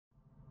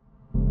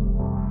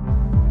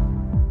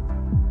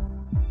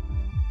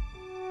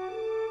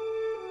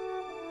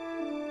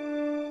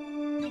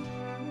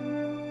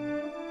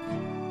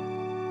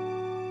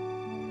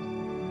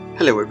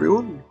Hello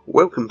everyone,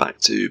 welcome back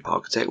to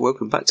Parkitect,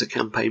 welcome back to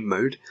campaign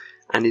mode,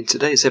 and in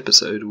today's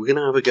episode we're going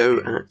to have a go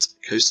at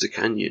Coaster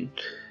Canyon.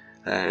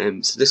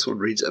 So this one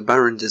reads, a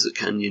barren desert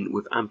canyon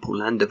with ample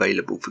land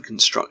available for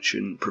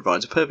construction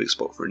provides a perfect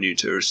spot for a new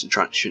tourist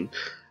attraction.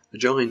 A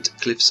giant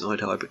cliffside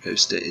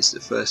hypercoaster is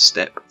the first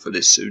step for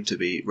this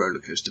soon-to-be roller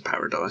coaster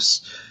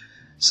paradise.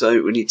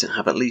 So we need to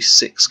have at least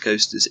 6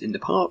 coasters in the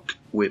park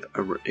with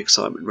an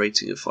excitement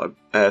rating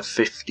of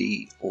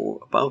 50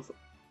 or above.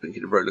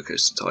 Thinking of Roller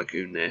Coaster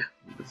Tycoon there,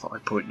 with a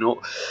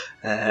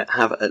 5.0.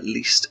 Have at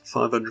least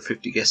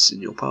 550 guests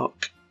in your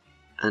park,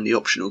 and the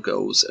optional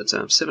goals are to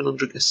have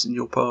 700 guests in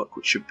your park,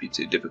 which should be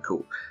too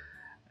difficult,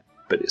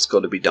 but it's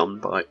got to be done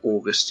by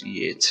August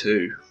year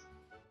 2.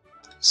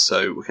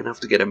 So we're going to have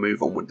to get a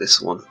move on with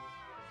this one.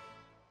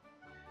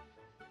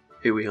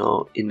 Here we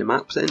are in the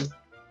map then,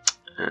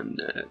 and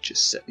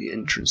just set the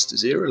entrance to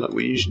 0 like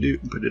we usually do,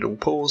 and put it on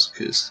pause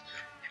because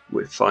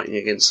we're fighting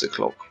against the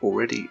clock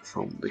already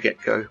from the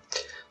get-go.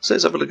 So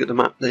let's have a look at the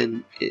map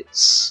then.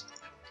 It's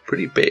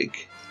pretty big,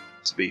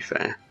 to be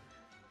fair.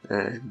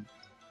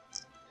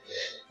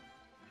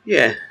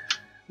 Yeah,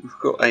 we've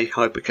got a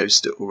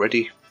hypercoaster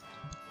already,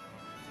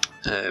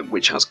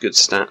 which has good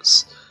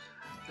stats.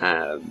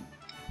 We'll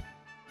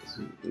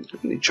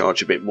definitely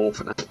charge a bit more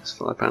for that. It's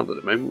 £5 at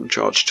the moment, we'll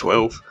charge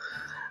 12.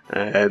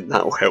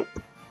 That'll help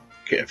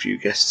get a few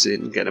guests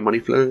in, get the money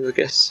flowing, I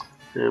guess.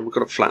 And we've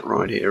got a flat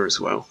ride here as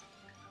well.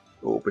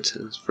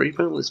 Orbiter,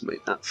 £3, let's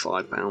make that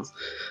 £5.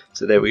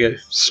 So there we go,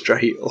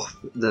 straight off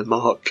the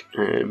mark.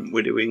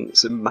 We're doing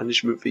some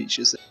management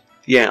features.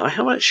 Yeah, I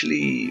have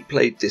actually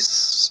played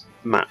this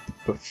map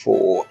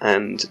before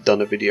and done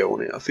a video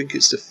on it. I think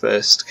it's the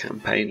first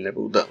campaign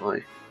level that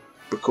I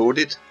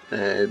recorded,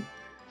 and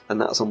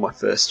that's on my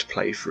first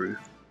playthrough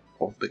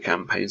of the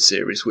campaign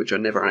series, which I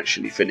never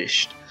actually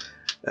finished.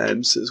 So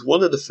it's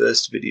one of the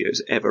first videos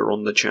ever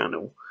on the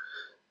channel,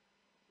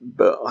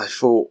 but I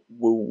thought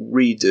we'll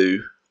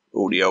redo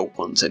all the old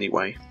ones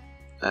anyway,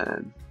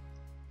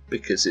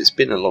 because it's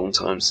been a long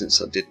time since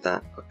I did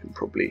that. I can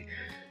probably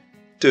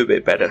do a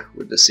bit better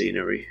with the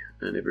scenery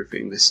and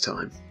everything this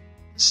time.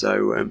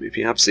 So if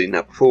you have seen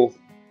that before,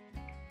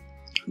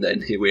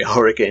 then here we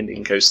are again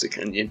in Coaster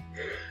Canyon.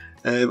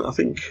 I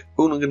think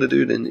all I'm going to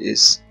do then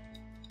is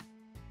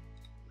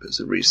put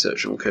some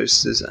research on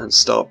coasters and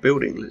start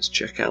building. Let's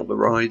check out the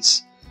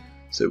rides.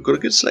 So we've got a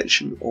good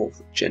selection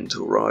of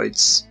gentle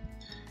rides.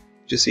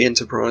 Just the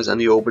Enterprise and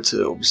the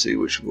Orbiter, obviously,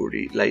 which we've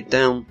already laid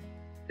down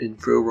in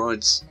thrill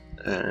rides.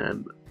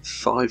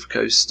 5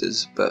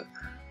 coasters, but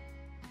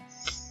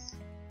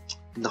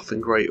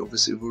nothing great.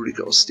 Obviously, we've already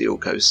got a steel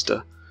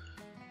coaster.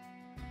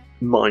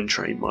 Mine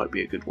Train might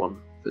be a good one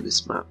for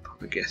this map,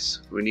 I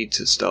guess. We need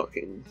to start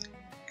getting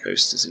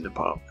coasters in the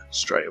park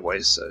straight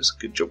away, so it's a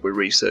good job we're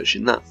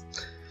researching that.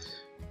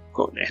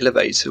 Got an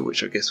elevator,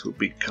 which I guess would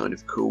be kind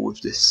of cool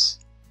with this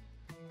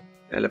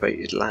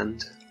elevated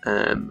land,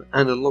 and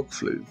a log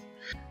flume.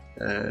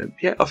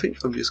 Yeah, I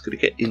think I'm just going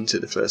to get into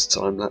the first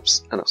time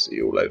lapse, and I'll see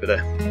you all over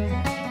there.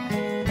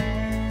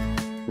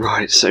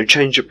 Right, so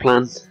change of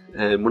plan.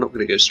 We're not going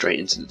to go straight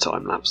into the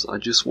time lapse. I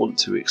just want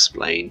to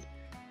explain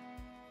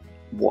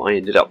what I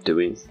ended up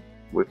doing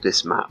with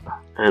this map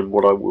and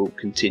what I will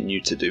continue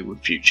to do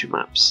with future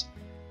maps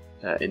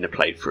in the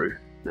playthrough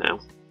now.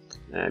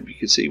 You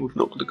can see we've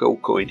not got a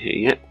gold coin here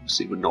yet.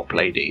 Obviously, we've not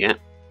played it yet.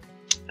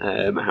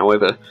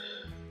 However,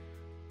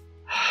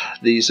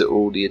 these are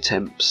all the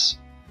attempts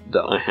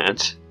that I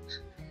had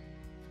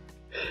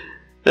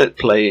at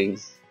playing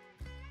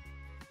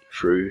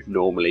through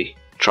normally,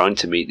 trying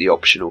to meet the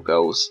optional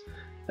goals.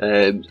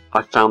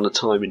 I found the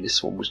time in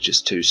this one was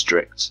just too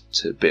strict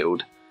to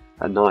build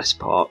a nice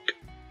park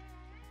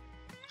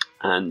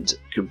and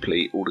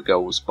complete all the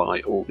goals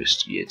by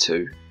August year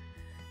 2.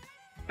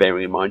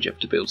 Bearing in mind you have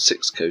to build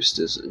 6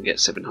 coasters and get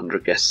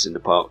 700 guests in the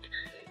park.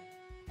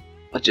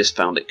 I just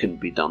found it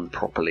couldn't be done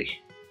properly,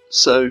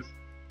 so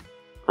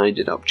I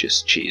ended up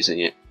just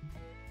cheesing it.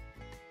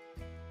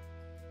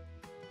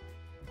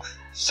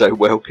 So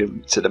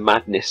welcome to the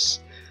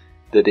madness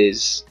that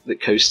is the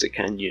Coaster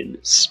Canyon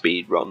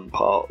speedrun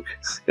park.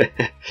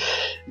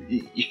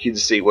 You can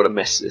see what a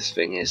mess this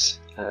thing is.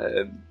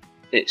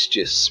 It's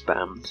just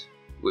spammed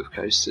with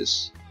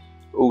coasters,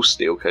 all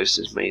steel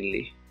coasters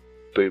mainly,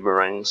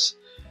 boomerangs.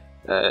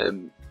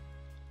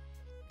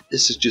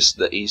 This is just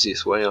the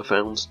easiest way I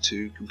found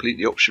to complete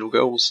the optional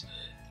goals.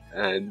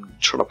 Trying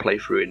to play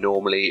through it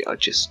normally, I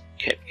just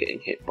kept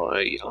getting hit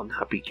by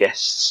unhappy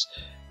guests,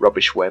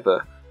 rubbish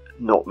weather,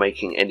 not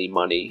making any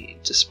money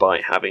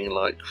despite having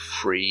like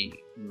 3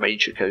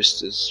 major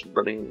coasters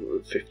running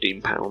with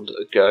 £15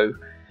 a go.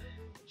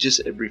 Just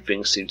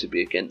everything seemed to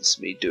be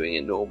against me doing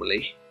it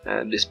normally,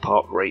 and this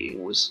park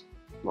rating was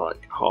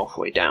like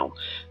halfway down,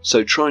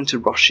 so trying to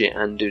rush it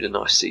and do the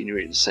nice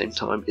scenery at the same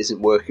time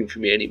isn't working for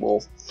me anymore.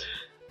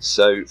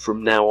 So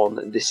from now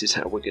on, this is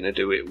how we're going to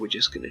do it. We're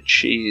just going to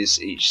cheese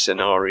each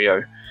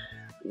scenario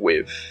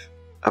with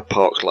a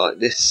park like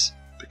this,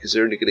 because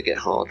they're only going to get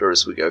harder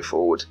as we go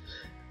forward.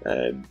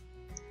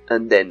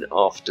 And then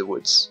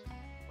afterwards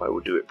I will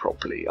do it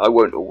properly. I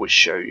won't always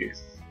show you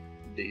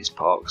these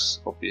parks,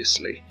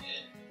 obviously.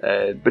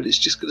 But it's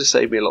just going to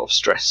save me a lot of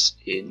stress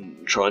in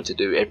trying to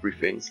do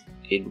everything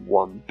in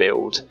one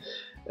build.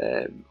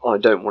 I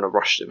don't want to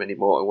rush them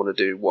anymore. I want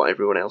to do what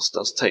everyone else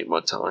does, take my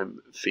time,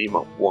 theme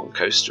up one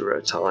coaster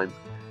at a time,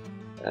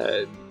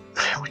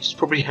 which is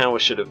probably how I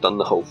should have done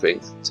the whole thing,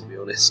 to be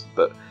honest.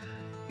 But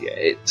yeah,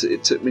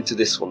 it took me to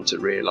this one to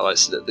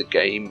realise that the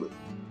game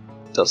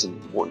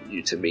doesn't want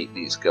you to meet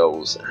these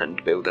goals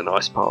and build a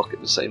nice park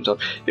at the same time.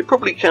 It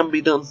probably can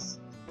be done,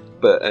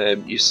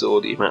 but you saw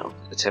the amount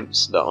of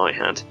attempts that I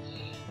had.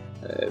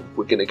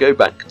 We're going to go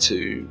back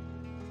to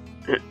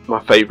my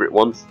favourite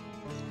one,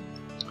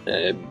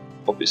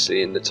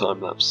 obviously in the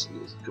time lapse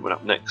coming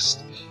up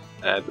next,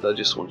 but I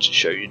just want to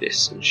show you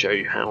this and show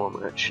you how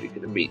I'm actually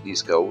going to meet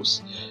these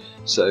goals.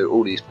 So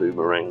all these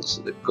boomerangs,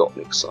 they've got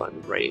an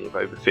excitement rating of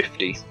over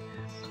 50.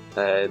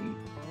 I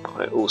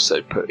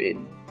also put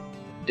in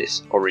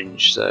this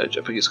orange surge.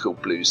 I think it's called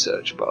blue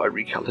surge, but I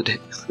recoloured it.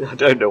 I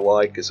don't know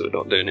why, because we're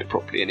not doing it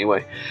properly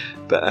anyway.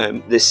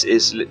 But this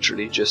is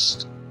literally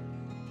just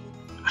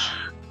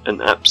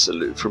an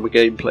absolute, from a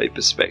gameplay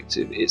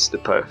perspective, it's the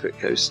perfect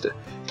coaster.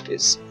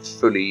 It's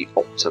fully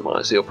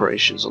optimised. The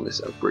operations on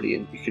this are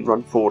brilliant. You can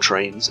run 4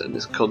 trains and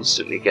there's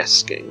constantly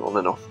guests getting on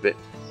and off of it.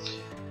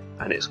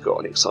 And it's got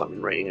an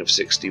excitement rating of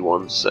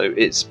 61, so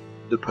it's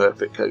the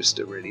perfect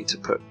coaster really to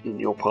put in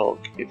your park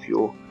if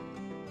you're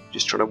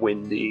just trying to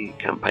win the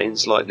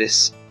campaigns like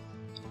this.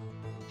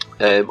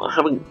 I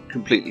haven't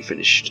completely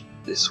finished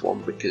this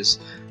one because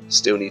I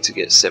still need to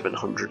get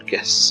 700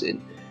 guests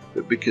in,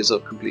 but because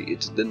I've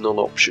completed the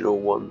non-optional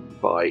one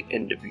by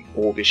end of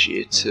August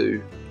year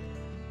 2,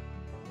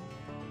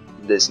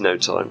 there's no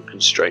time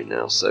constraint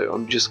now, so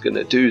I'm just going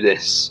to do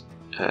this,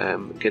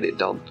 get it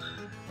done,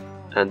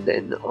 and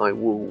then I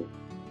will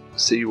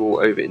see you all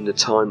over in the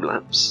time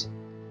lapse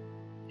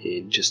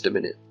in just a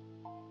minute.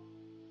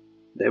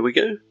 There we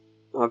go.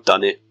 I've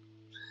done it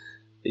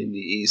in the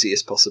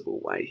easiest possible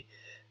way.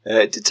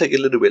 It did take a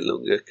little bit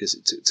longer because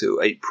it took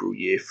till April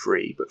year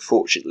 3, but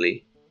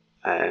fortunately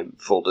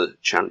for the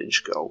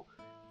challenge goal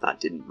that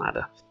didn't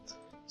matter.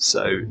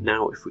 So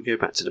now if we go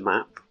back to the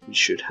map, we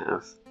should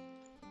have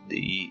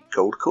the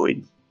gold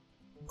coin.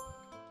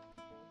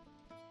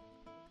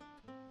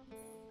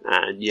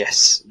 And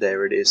yes,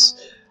 there it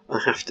is. I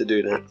have to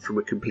do that from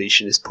a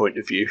completionist point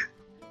of view.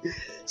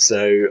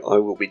 So I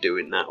will be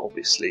doing that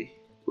obviously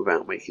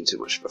without making too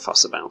much of a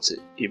fuss about it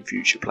in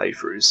future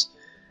playthroughs.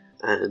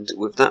 And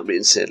with that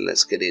being said,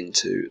 let's get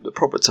into the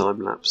proper time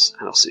lapse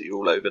and I'll see you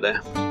all over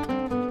there.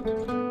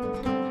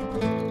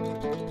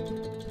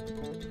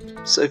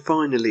 So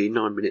finally,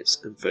 9 minutes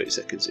and 30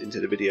 seconds into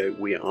the video,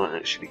 we are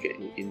actually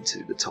getting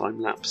into the time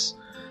lapse,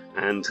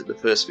 and the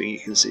first thing you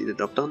can see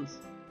that I've done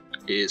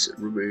is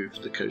remove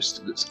the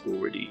coaster that's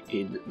already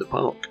in the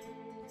park,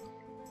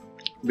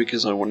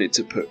 because I wanted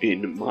to put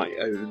in my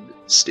own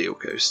steel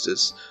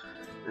coasters.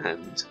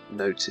 And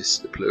notice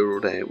the plural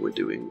there, we're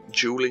doing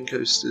dueling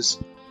coasters,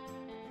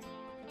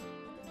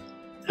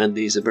 and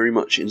these are very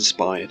much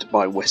inspired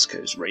by West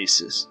Coast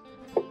Racers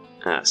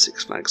at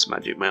Six Flags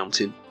Magic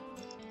Mountain,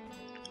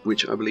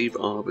 which I believe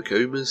are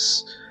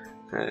Bacomas,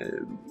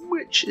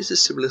 which is a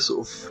similar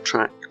sort of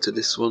track to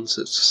this one,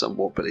 so it's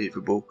somewhat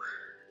believable.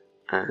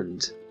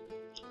 And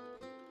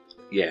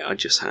yeah, I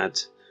just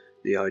had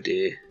the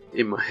idea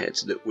in my head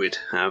that we'd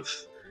have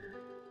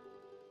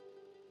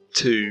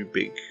 2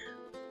 big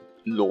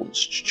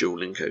launched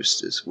dueling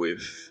coasters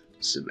with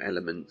some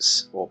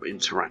elements of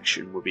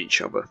interaction with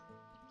each other,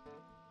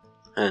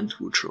 and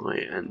we'll try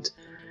and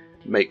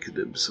make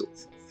them sort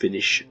of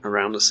finish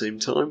around the same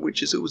time,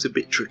 which is always a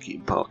bit tricky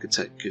in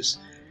Parkitect because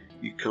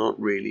you can't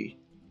really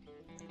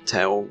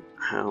tell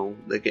how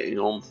they're getting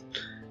on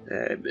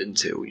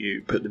until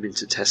you put them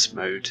into test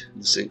mode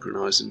and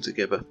synchronise them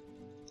together.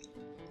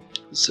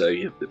 So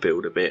you have to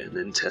build a bit and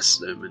then test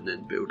them and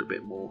then build a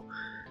bit more.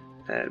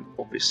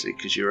 Obviously,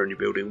 because you're only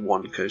building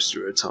one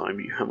coaster at a time,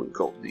 you haven't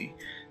got the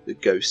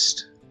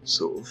ghost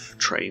sort of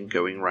train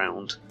going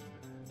round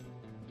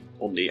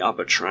on the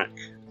other track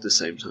at the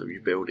same time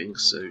you're building,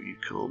 so you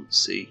can't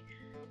see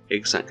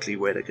exactly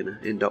where they're going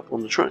to end up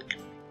on the track.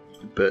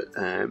 But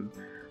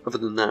other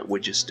than that, we're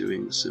just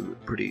doing some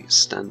pretty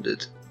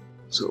standard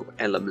sort of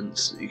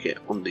elements that you get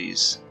on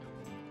these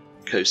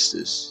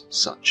coasters,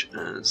 such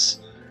as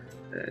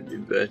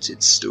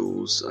inverted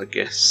stools, I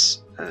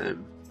guess,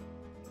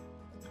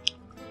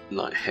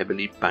 like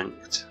heavily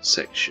banked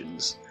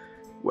sections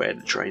where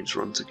the trains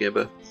run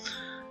together.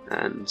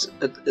 And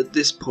at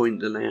this point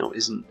the layout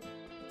isn't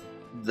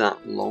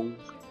that long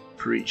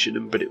for each of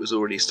them, but it was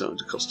already starting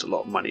to cost a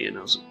lot of money and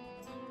I was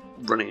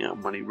running out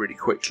of money really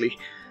quickly.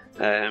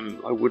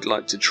 I would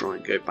like to try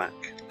and go back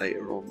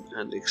later on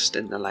and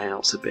extend the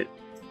layouts a bit,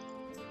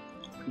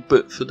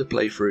 but for the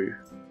playthrough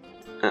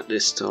at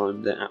this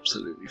time they're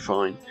absolutely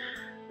fine.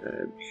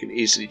 You can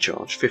easily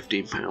charge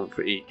 £15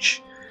 for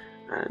each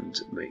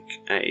and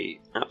make a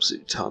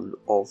absolute ton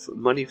of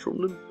money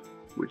from them,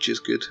 which is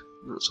good.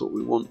 That's what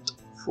we want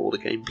for the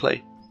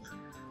gameplay.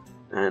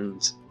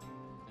 And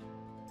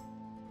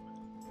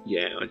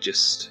yeah, I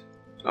just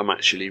I'm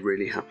actually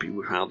really happy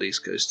with how these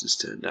coasters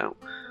turned out.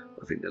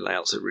 I think the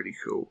layouts are really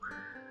cool,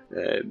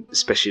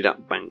 especially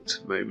that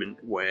banked moment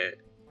where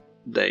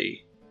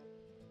they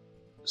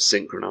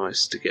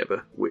synchronised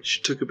together,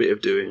 which took a bit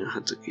of doing. I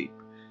had to keep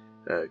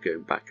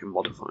going back and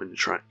modifying the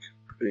track,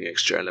 putting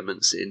extra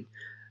elements in,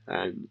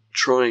 and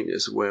trying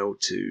as well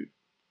to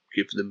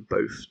give them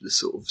both the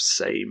sort of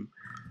same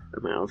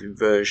amount of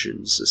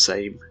inversions, the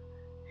same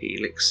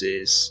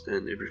helixes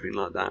and everything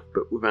like that,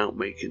 but without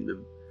making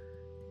them,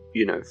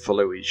 you know,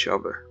 follow each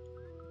other,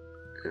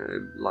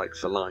 like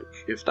for like,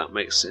 if that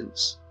makes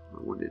sense.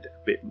 I wanted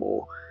a bit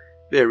more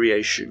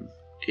variation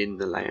in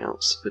the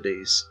layouts for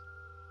these.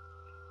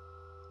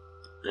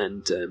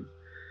 And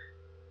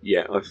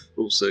yeah, I've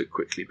also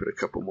quickly put a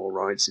couple more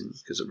rides in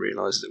because I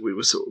realised that we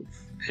were sort of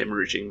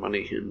hemorrhaging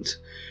money and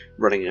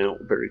running out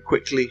very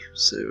quickly,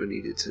 so I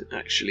needed to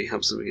actually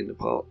have something in the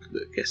park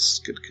that guests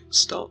could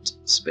start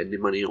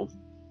spending money on.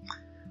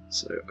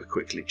 So I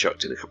quickly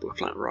chucked in a couple of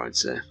flat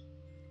rides there.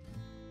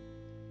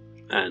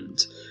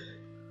 And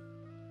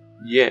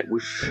yeah,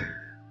 we've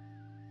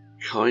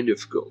kind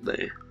of got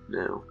there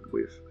now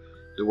with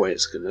the way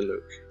it's going to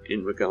look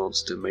in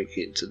regards to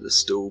making it to the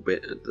stall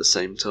bit at the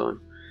same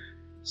time.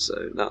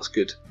 So that's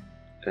good.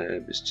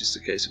 It's just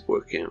a case of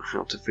working out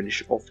how to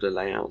finish off the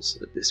layouts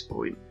at this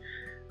point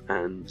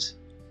and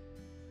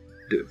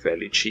do it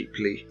fairly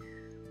cheaply.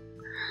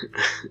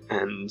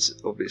 And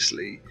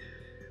obviously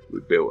we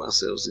built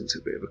ourselves into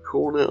a bit of a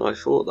corner. I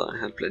thought that I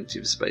had plenty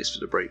of space for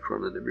the brake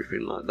run and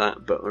everything like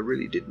that, but I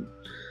really didn't.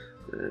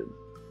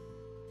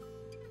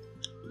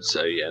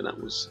 So yeah,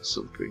 that was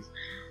something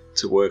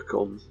to work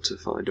on, to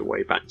find a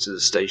way back to the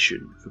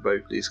station for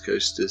both these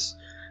coasters,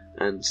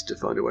 and to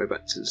find a way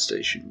back to the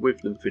station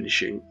with them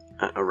finishing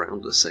at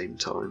around the same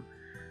time.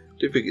 I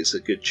do think it's a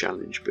good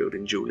challenge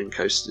building dueling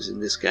coasters in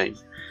this game.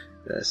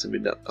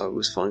 Something that I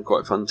always find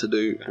quite fun to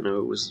do, and I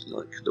always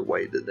like the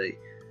way that they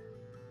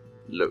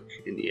look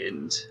in the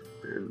end,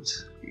 and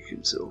you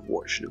can sort of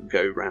watch them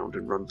go round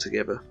and run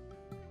together.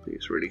 I think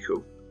it's really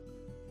cool.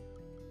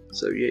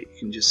 So yeah, you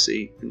can just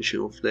see finishing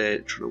off there,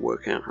 trying to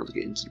work out how to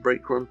get into the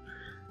brake run,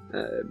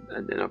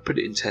 and then I put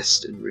it in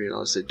test and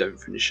realised they don't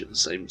finish at the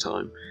same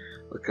time.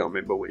 I can't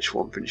remember which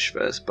one finished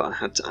first, but I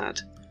had to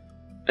add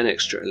an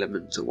extra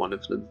element to one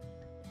of them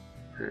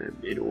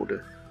in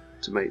order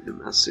to make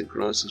them as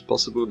synchronised as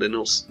possible.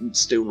 They're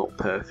still not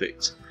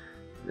perfect,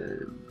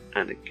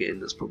 and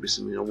again, that's probably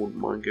something I wouldn't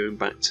mind going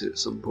back to at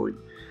some point.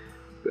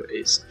 But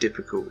it's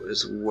difficult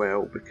as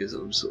well because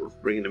I'm sort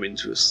of bringing them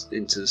into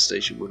the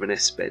station with an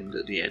S-bend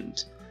at the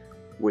end,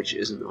 which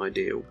isn't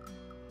ideal.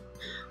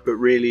 But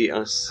really,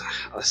 I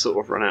sort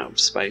of run out of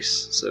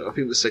space, so I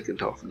think the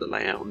second half of the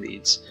layout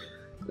needs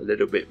a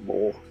little bit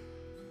more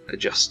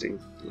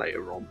adjusting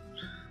later on.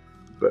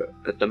 But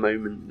at the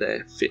moment,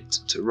 they're fit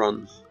to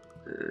run,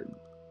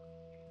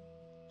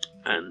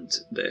 and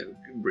they're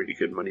a really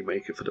good money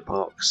maker for the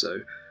park. So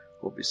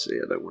obviously,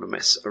 I don't want to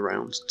mess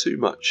around too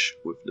much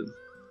with them.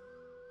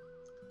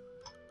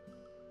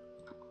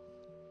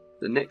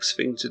 The next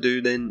thing to do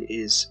then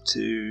is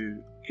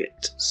to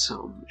get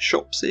some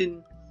shops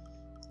in,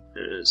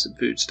 some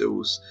food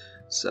stalls,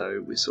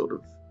 so we sort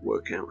of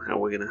work out how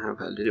we're going to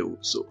have a little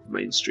sort of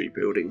main street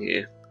building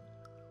here,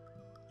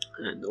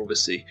 and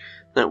obviously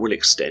that will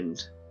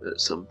extend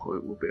at some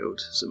point. We'll build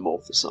some more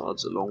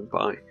facades along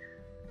by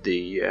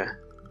the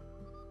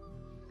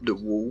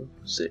wall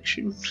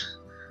section,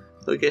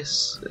 I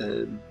guess,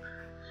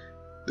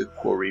 the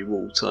quarry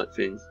wall type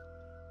thing.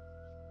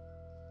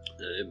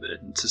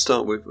 And to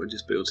start with, I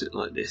just built it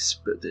like this,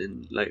 but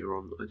then later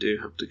on I do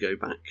have to go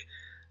back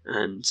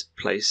and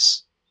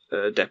place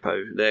a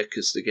depot there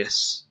because the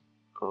guests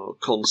are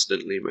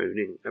constantly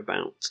moaning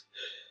about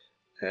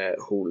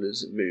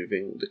haulers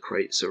moving the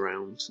crates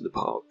around the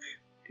park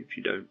if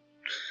you don't,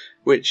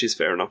 which is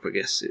fair enough. I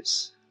guess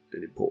it's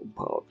an important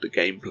part of the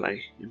gameplay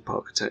in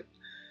Parkitect,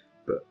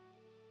 but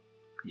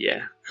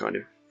yeah, kind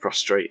of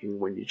frustrating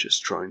when you're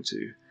just trying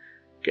to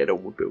get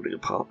on with building a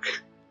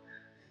park.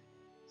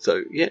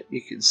 So yeah,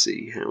 you can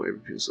see how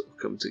everything's sort of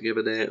come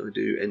together there. I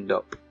do end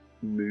up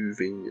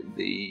moving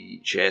the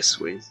chair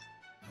swing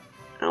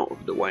out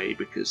of the way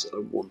because I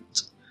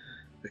want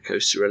a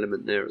coaster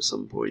element there at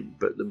some point,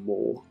 but the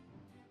more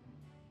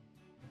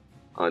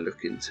I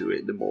look into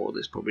it, the more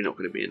there's probably not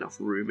going to be enough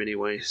room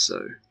anyway,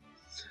 so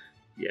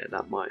yeah,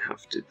 that might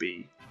have to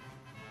be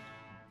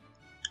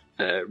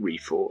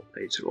rethought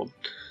later on.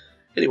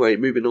 Anyway,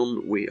 moving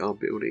on, we are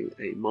building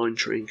a mine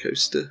train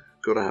coaster.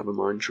 Got to have a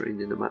mine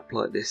train in a map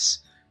like this.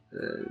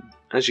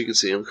 As you can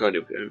see, I'm kind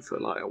of going for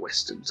like a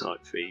western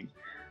type theme.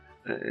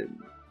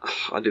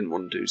 I didn't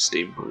want to do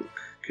steampunk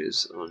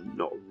because I'm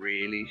not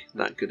really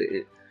that good at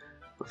it.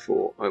 I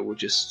thought I would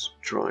just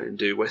try and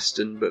do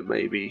western, but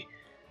maybe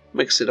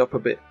mix it up a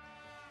bit,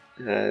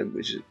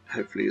 which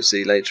hopefully you'll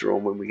see later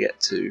on when we get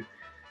to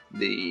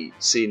the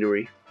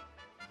scenery.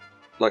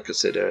 Like I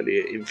said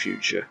earlier, in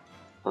future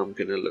I'm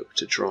going to look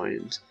to try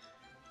and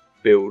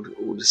build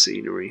all the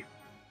scenery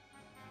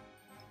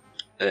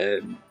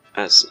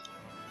as,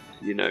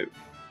 you know,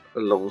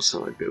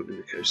 alongside building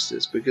the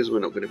coasters, because we're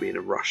not going to be in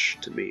a rush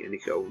to meet any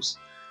goals,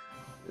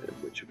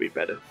 which would be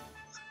better.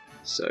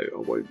 So I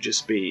won't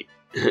just be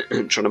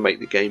trying to make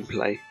the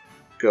gameplay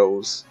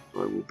goals, I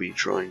will be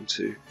trying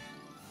to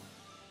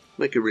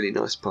make a really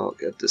nice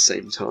park at the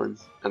same time,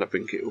 and I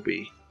think it will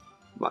be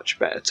much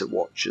better to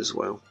watch as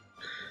well.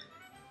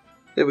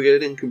 There we go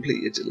then,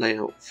 completed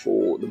layout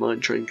for the mine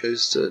train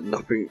coaster.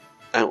 Nothing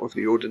out of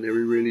the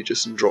ordinary really,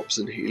 just some drops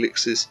and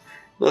helixes.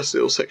 Nice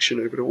little section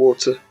over the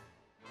water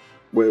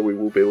where we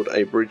will build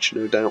a bridge,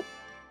 no doubt,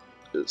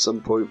 at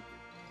some point.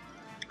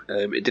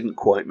 It didn't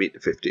quite meet the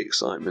 50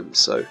 excitement,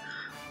 so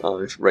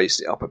I've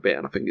raised it up a bit,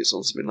 and I think it's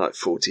on something like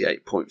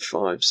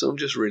 48.5, so I'm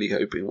just really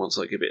hoping once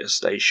I give it a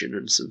station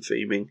and some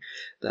theming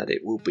that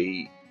it will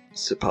be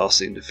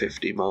surpassing the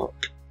 50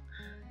 mark.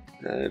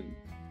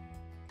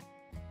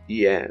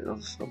 Yeah,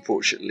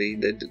 unfortunately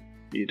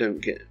you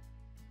don't get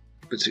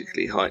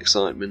particularly high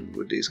excitement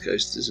with these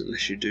coasters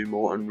unless you do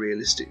more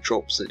unrealistic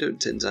drops. They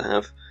don't tend to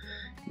have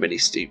many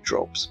steep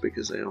drops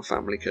because they are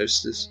family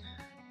coasters,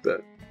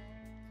 but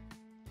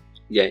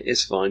yeah,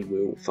 it's fine.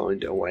 We'll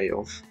find a way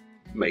of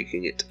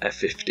making it a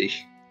 50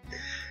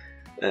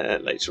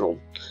 later on.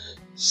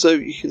 So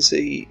you can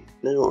see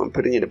now I'm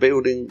putting in a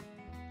building,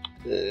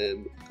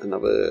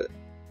 another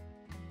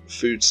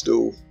food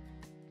stall.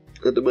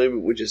 At the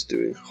moment we're just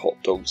doing hot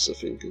dogs, I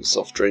think, and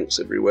soft drinks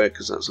everywhere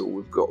because that's all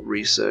we've got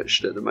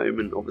researched at the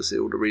moment. Obviously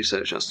all the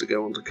research has to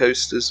go onto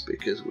coasters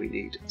because we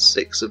need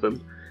 6 of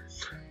them.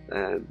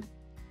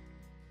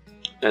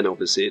 And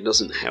obviously it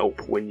doesn't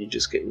help when you're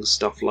just getting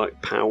stuff like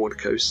powered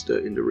coaster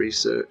in the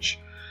research.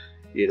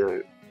 You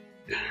know,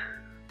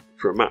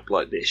 for a map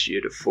like this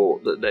you'd have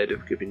thought that they'd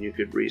have given you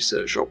good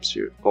research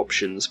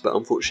options, but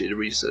unfortunately the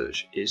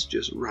research is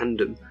just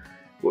random.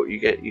 What you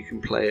get, you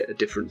can play at a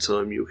different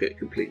time, you'll get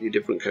completely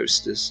different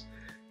coasters,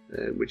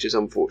 which is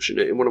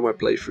unfortunate. In one of my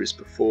playthroughs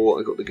before,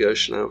 I got the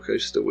Gershenau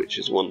coaster, which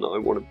is one that I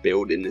want to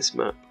build in this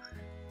map.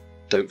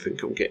 Don't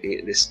think I'm getting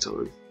it this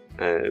time.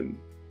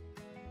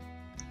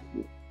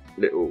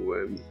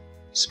 Little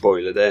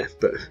spoiler there,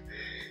 but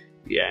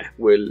yeah,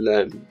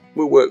 we'll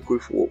work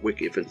with what we're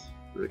given,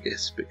 I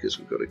guess, because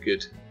we've got a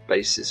good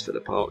basis for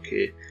the park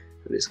here,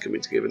 and it's coming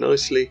together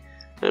nicely.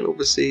 And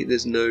obviously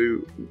there's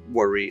no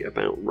worry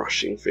about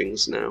rushing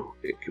things now.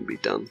 It can be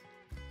done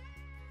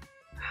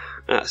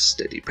at a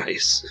steady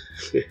pace.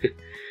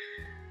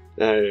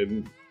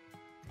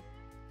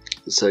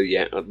 So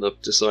yeah,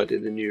 I've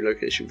decided a new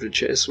location for the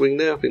chair swing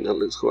there. I think that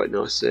looks quite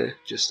nice there,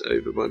 just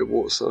over by the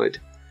waterside.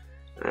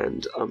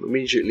 And I'm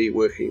immediately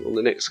working on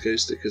the next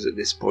coaster because at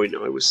this point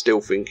I was still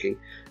thinking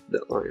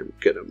that I am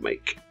going to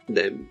make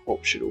them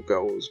optional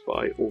goals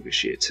by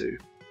August year 2.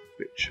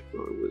 Which I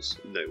was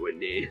nowhere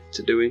near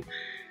to doing.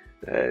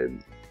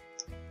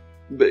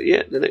 But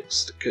yeah, the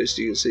next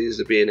coaster you can see is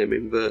the B&M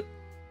Invert,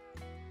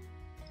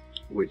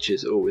 which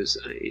is always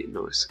a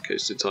nice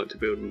coaster type to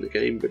build in the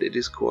game, but it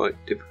is quite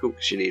difficult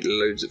because you need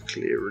loads of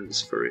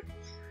clearance for it.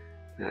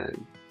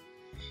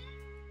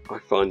 I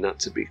find that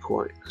to be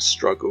quite a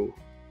struggle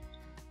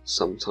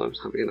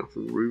sometimes, having enough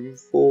room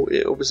for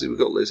it. Obviously we've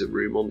got loads of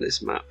room on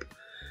this map,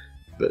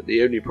 but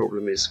the only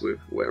problem is with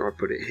where I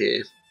put it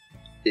here.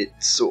 It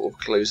sort of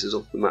closes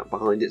off the map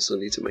behind it, so I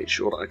need to make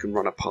sure that I can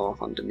run a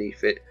path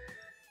underneath it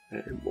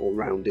or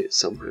around it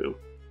somehow.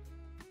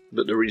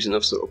 But the reason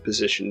I've sort of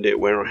positioned it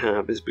where I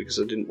have is because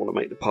I didn't want to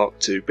make the park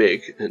too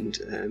big and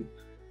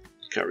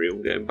carry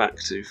on going back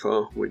too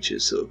far, which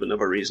is sort of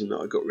another reason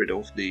that I got rid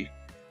of the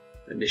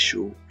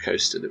initial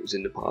coaster that was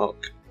in the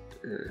park,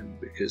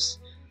 because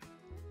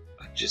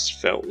I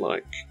just felt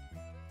like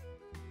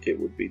it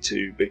would be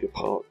too big a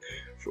park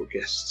for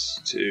guests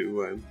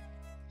to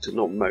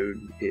not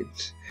moan in.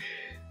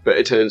 But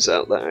it turns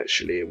out that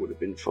actually it would have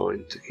been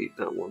fine to keep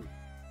that one,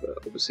 but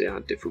obviously I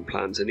had different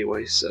plans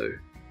anyway, so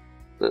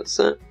that's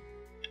that.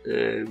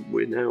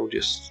 We're now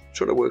just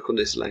trying to work on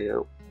this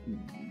layout,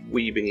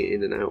 weaving it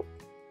in and out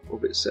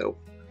of itself,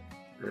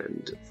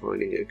 and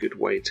finding a good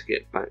way to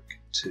get back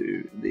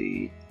to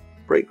the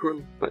brake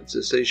run, back to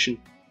the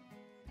station.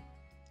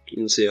 You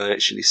can see I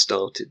actually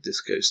started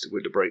this coaster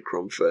with the brake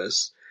run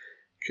first,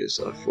 because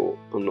I thought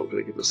I'm not going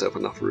to give myself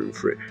enough room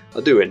for it.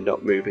 I do end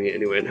up moving it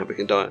anyway and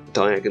having a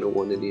diagonal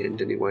one in the end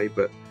anyway,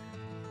 but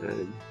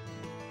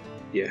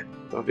yeah,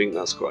 I think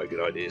that's quite a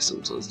good idea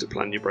sometimes to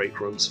plan your brake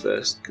runs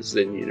first, because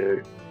then you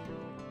know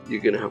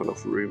you're going to have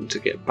enough room to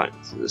get back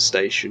to the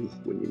station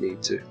when you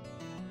need to.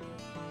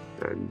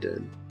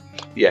 And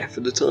yeah,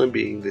 for the time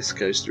being this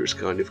coaster is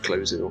kind of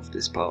closing off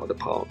this part of the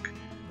park,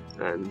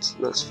 and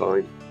that's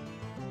fine.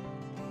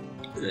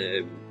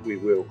 We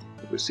will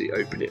obviously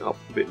open it up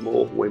a bit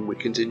more when we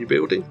continue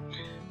building,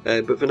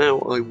 but for now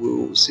I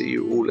will see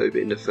you all over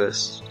in the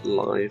first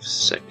live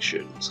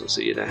section, so I'll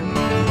see you there.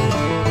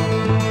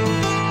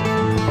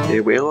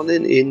 Here we are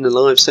then in the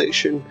live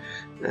section,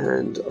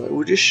 and I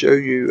will just show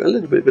you a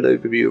little bit of an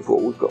overview of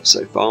what we've got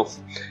so far.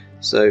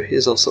 So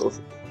here's our sort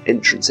of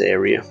entrance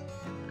area.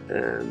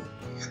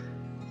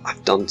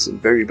 I've done some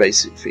very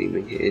basic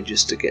theming here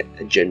just to get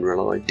a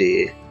general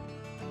idea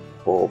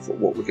of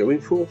what we're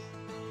going for.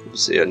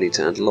 Obviously I need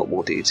to add a lot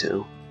more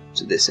detail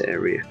to this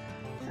area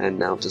and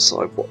now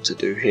decide what to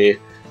do here.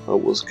 I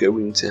was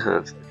going to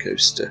have a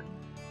coaster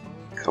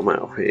come out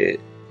of here,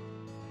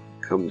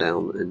 come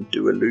down and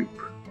do a loop,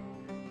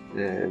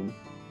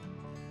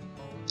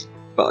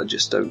 but I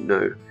just don't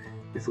know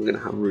if we're going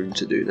to have room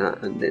to do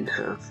that and then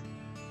have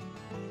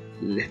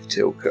lift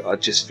hill. I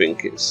just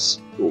think it's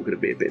all going to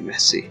be a bit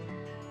messy,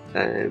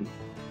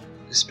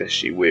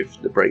 especially with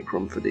the brake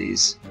run for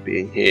these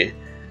being here.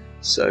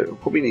 So I'll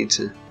probably need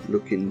to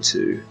look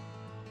into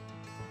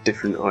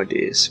different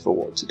ideas for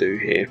what to do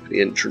here for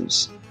the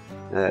entrance.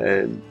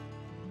 I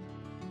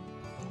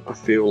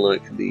feel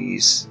like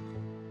these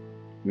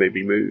may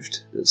be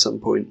moved at some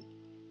point.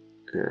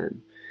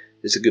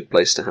 It's a good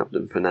place to have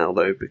them for now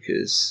though,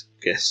 because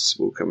guests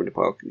will come in the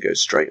park and go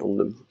straight on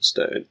them,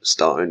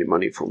 start earning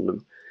money from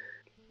them.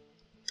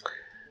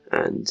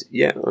 And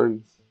yeah,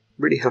 I'm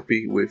really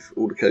happy with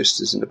all the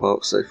coasters in the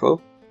park so far.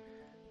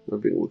 I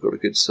think we've got a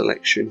good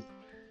selection,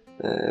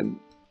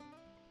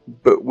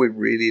 but we're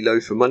really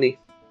low for money,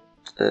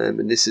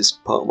 and this is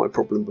part of my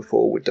problem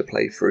before with the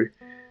playthrough.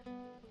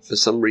 For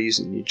some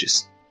reason you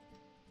just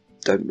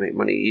don't make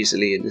money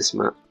easily in this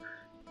map.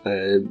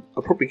 I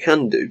probably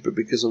can do, but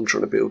because I'm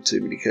trying to build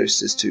too many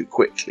coasters too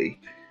quickly,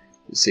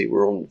 you see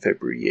we're on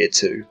February year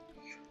 2,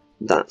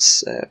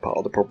 that's part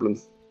of the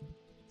problem.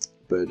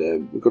 But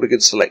we've got a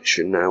good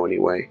selection now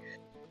anyway.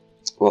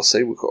 Well, I'll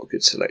say we've got a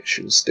good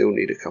selection, still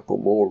need a couple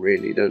more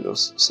really, don't I?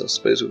 So I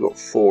suppose we've got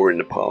 4 in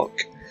the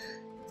park,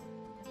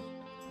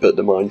 but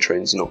the mine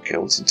train's not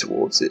counting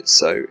towards it,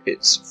 so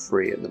it's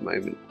free at the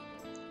moment.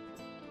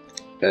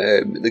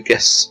 The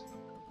guest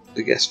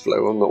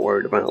flow, I'm not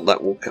worried about.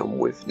 That will come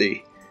with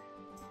the,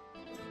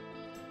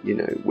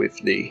 with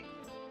the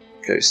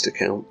coaster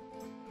count.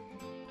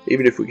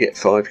 Even if we get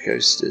 5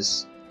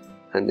 coasters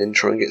and then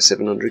try and get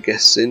 700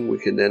 guests in, we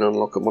can then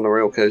unlock a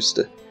monorail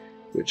coaster,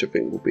 which I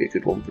think will be a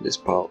good one for this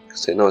park,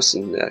 because they're nice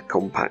and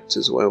compact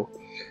as well.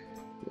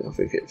 I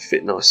think it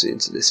fit nicely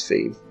into this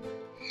theme.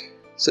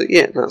 So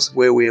yeah, that's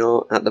where we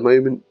are at the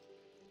moment,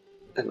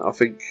 and I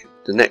think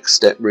the next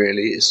step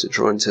really is to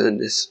try and turn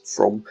this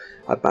from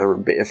a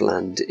barren bit of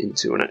land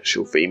into an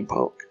actual theme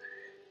park.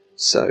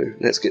 So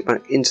let's get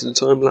back into the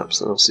time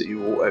lapse and I'll see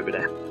you all over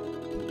there.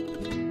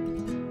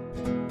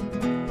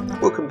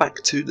 Welcome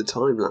back to the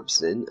time lapse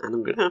then, and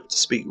I'm going to have to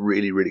speak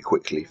really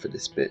quickly for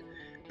this bit,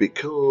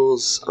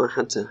 because I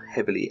had to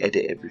heavily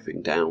edit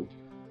everything down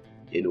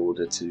in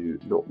order to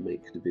not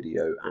make the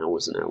video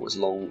hours and hours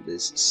long.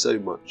 There's so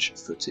much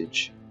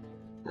footage,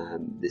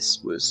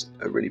 this was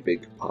a really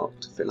big part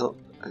to fill up,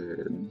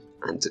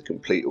 and to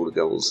complete all the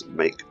goals,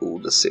 make all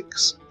the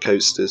 6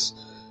 coasters.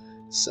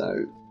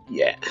 So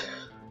yeah,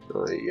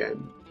 I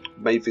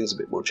made things a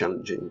bit more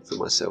challenging for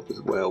myself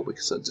as well,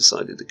 because I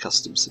decided to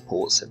custom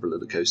support several of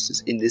the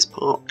coasters in this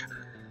park,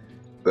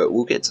 but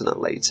we'll get to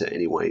that later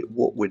anyway.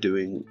 What we're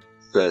doing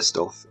first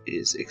off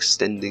is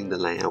extending the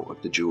layout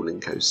of the dueling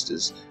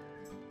coasters.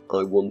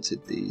 I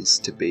wanted these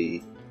to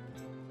be,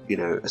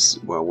 I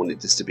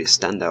wanted this to be a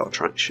standout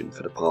attraction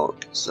for the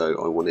park,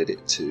 so I wanted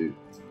it to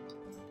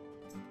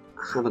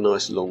have a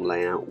nice long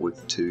layout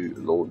with 2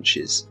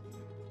 launches.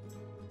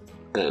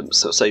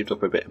 So I saved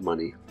up a bit of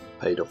money,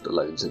 paid off the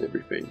loans and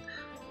everything.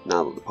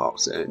 Now that the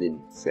park's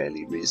earning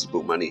fairly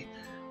reasonable money,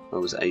 I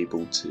was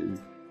able to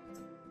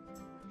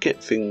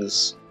get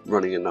things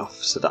running enough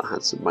so that I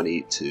had some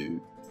money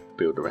to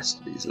build the rest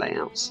of these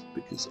layouts,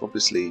 because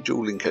obviously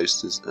dueling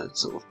coasters are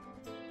sort of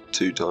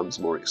 2 times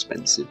more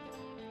expensive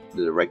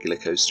than a regular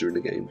coaster in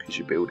the game, because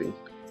you're building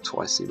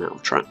twice the amount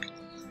of track.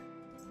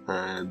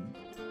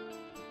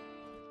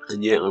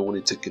 And yeah, I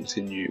wanted to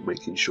continue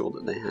making sure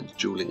that they had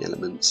dueling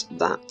elements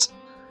that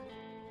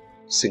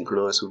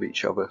synchronise with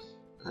each other.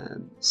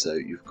 So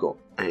you've got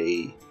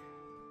is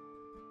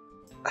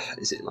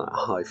it like a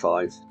high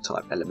 5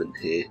 type element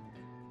here,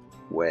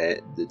 where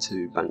the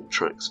 2 bank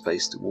tracks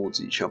face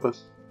towards each other,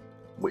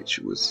 which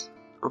was,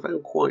 I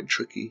found, quite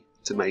tricky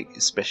to make,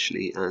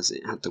 especially as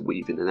it had to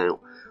weave in and out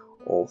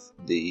of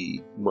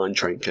the mine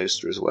train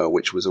coaster as well,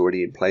 which was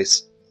already in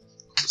place.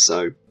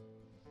 So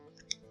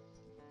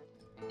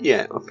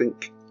yeah, I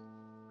think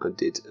I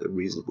did a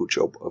reasonable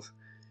job of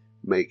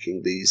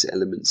making these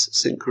elements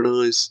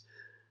synchronise,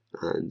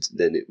 and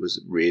then it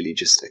was really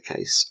just a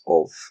case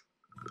of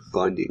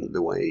finding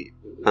the way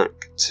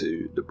back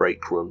to the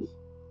brake run,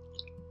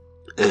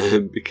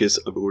 because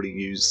I've already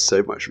used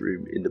so much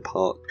room in the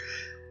park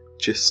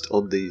just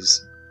on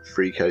these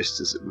 3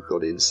 coasters that we've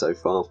got in so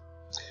far.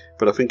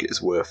 But I think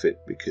it's worth it,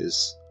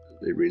 because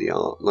they really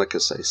are, like I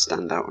say,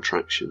 standout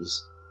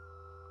attractions.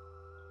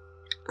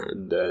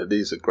 And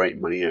these are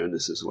great money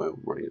earners as well,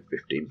 running at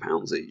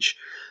 £15 each.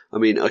 I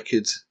mean, I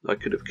could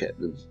have kept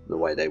them the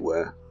way they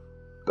were,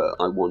 but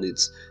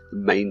the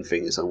main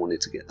thing is I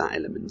wanted to get that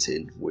element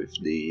in with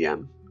the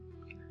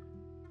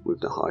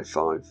high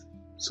 5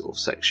 sort of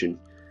section.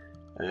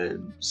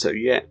 So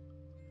yeah,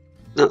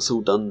 that's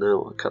all done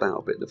now. I cut out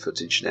a bit of the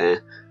footage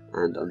there,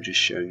 and I'm just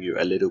showing you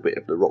a little bit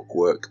of the rock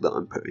work that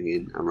I'm putting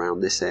in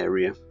around this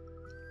area.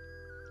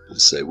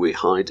 So we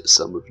hide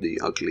some of the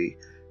ugly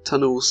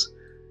tunnels,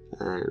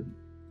 and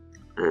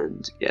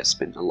and yeah,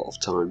 spent a lot of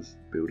time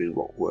building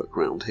rock work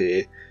around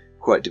here.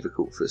 Quite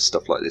difficult for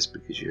stuff like this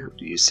because you have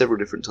to use several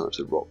different types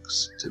of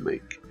rocks to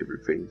make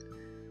everything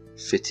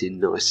fit in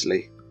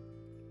nicely.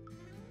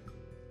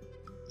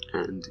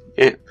 And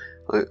yeah,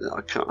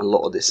 I cut a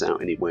lot of this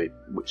out anyway,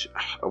 which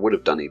I would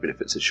have done even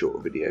if it's a shorter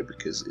video,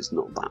 because it's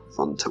not that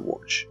fun to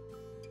watch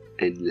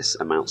endless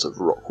amounts of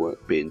rock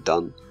work being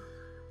done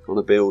on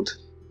a build.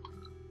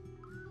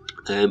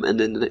 And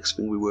then the next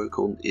thing we work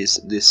on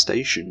is this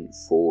station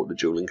for the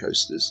dueling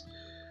coasters.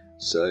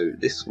 So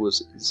this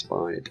was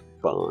inspired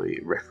by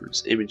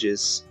reference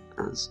images,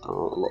 as are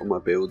a lot of my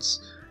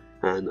builds,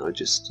 and I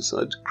just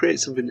decided to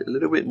create something a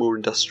little bit more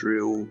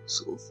industrial,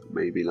 sort of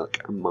maybe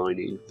like a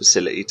mining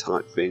facility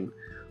type thing.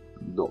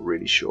 I'm not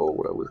really sure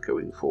what I was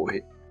going for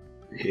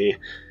here,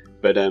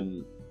 but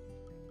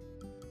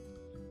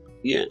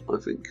yeah, I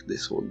think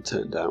this one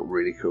turned out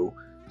really cool.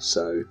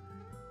 So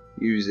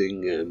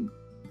using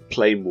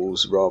plain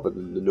walls rather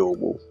than the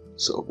normal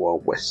sort of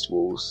Wild West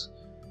walls,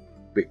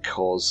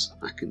 because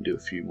I can do a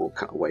few more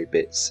cutaway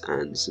bits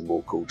and some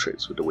more cool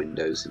tricks with the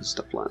windows and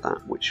stuff like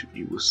that, which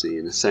you will see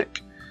in a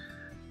sec.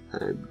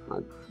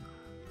 I'm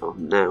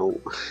now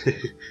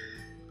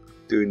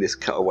doing this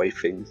cutaway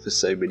thing for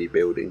so many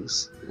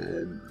buildings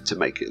to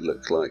make it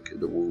look like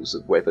the walls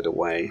have weathered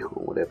away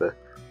or whatever,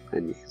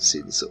 and you can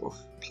see the sort of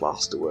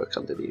plaster work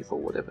underneath or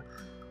whatever,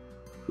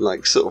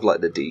 like sort of like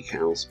the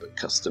decals but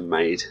custom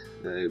made.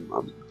 I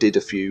did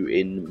a few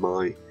in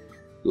my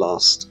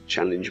last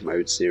challenge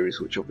mode series,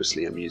 which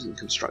obviously I'm using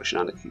Construction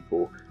Anarchy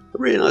for.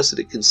 I realised that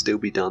it can still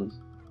be done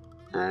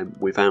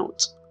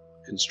without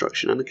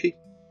Construction Anarchy.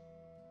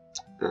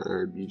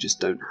 You just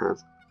don't have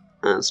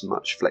as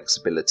much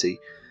flexibility,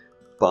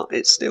 but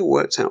it still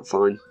worked out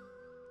fine,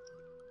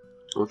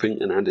 I think,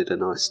 and added a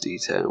nice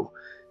detail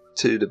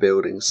to the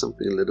building,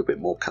 something a little bit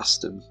more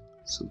custom,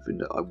 something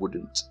that I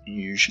wouldn't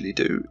usually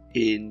do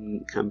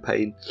in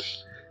campaign.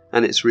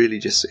 And it's really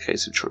just a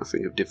case of trying to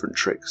think of different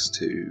tricks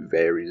to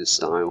vary the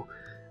style.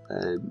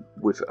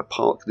 With a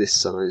park this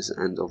size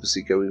and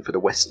obviously going for the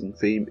Western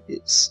theme,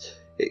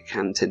 it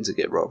can tend to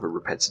get rather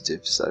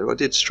repetitive. So I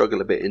did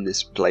struggle a bit in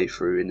this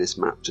playthrough, in this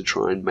map, to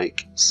try and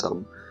make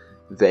some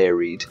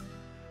varied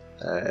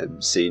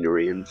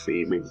scenery and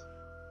theming,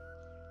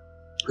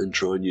 and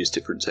try and use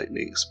different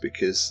techniques,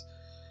 because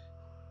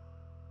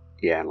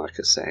yeah, like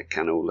I say, it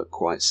can all look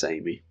quite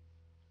samey.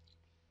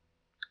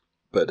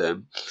 But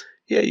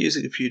yeah,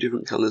 using a few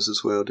different colours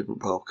as well,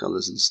 different path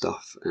colours and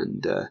stuff,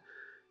 and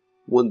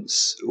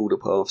once all the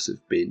paths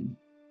have been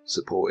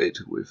supported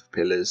with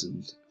pillars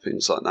and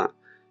things like that,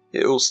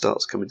 it all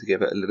starts coming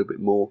together a little bit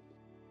more.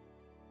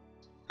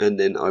 And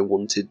then I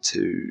wanted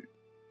to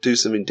do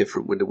something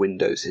different with the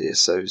windows here,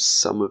 so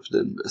some of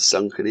them are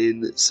sunken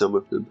in, some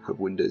of them have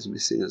windows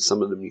missing, and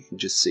some of them you can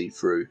just see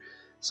through.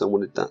 So I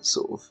wanted that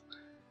sort of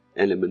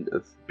element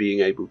of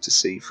being able to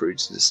see through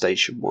to the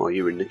station while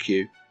you're in the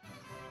queue.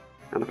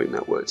 And I think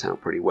that worked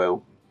out pretty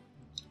well,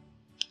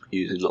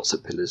 using lots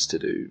of pillars to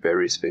do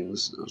various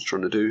things I was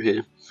trying to do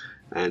here.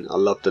 And I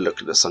love the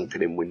look of the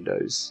sunken in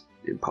windows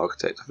in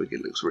Parkitect. I think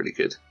it looks really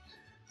good,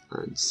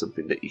 and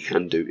something that you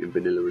can do in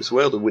vanilla as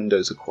well. The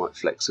windows are quite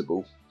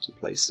flexible to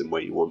place them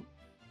where you want.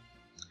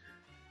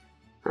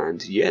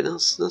 And yeah,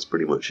 that's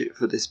pretty much it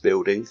for this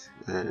building.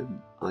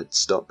 I'd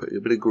start putting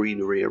a bit of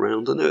greenery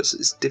around. I know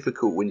it's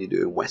difficult when you're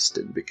doing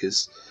Western,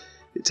 because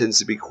it tends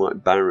to be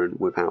quite barren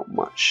without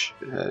much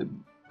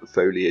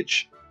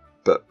foliage,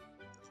 but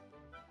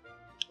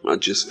I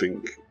just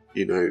think,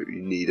 you know,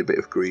 you need a bit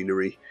of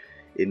greenery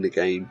in the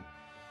game,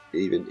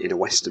 even in a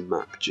Western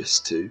map,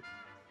 just to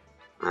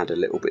add a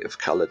little bit of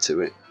colour to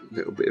it, a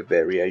little bit of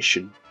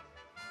variation.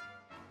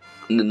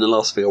 And then the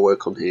last thing I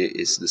work on here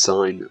is the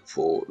sign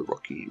for the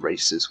Rocky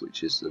Racers,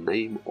 which is the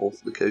name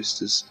of the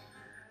coasters.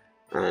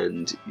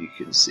 And you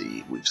can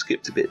see we've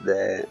skipped a bit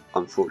there.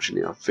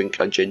 Unfortunately, I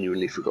think I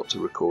genuinely forgot to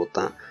record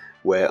that,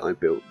 where I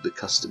built the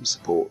custom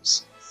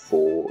supports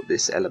for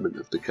this element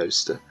of the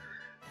coaster.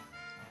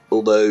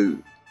 Although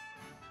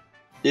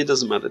it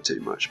doesn't matter too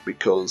much,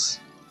 because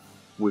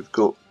we've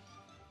got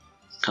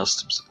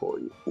custom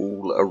supporting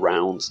all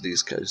around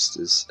these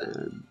coasters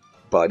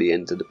by the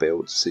end of the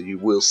build, so you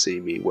will see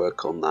me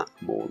work on that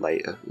more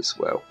later as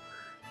well.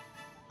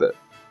 But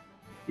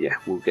yeah,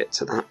 we'll get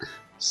to that.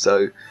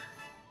 So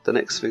the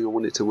next thing I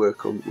wanted to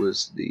work on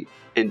was the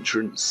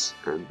entrance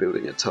and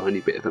building a tiny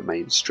bit of a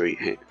main street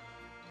here.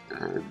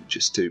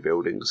 Just 2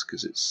 buildings,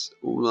 because it's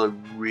all I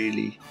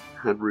really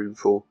had room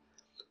for.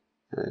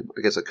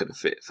 I guess I could have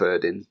fit a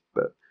third in,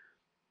 but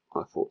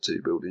I thought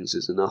 2 buildings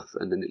is enough,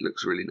 and then it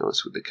looks really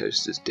nice with the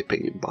coasters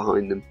dipping in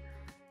behind them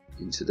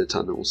into the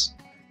tunnels.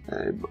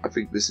 I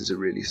think this is a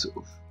really sort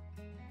of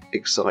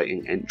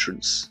exciting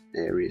entrance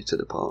area to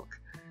the park,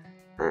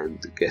 and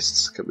the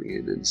guests coming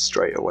in and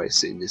straight away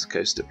seeing this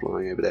coaster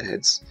flying over their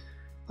heads.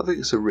 I think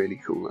it's a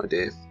really cool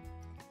idea,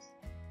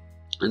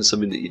 and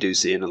something that you do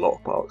see in a lot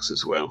of parks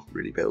as well.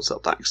 Really builds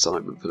up that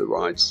excitement for the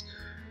rides.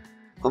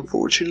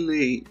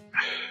 Unfortunately,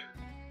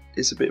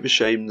 it's a bit of a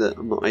shame that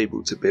I'm not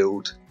able to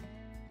build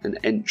an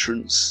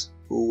entrance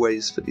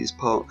always for these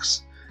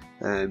parks.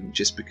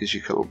 just because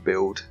you can't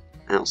build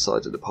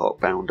outside of the park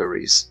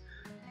boundaries.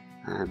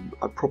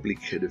 I probably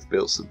could have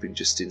built something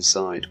just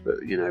inside,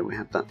 but you know, we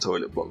had that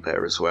toilet block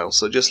there as well,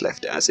 so I just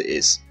left it as it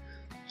is.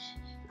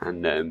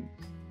 And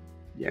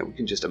yeah, we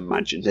can just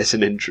imagine there's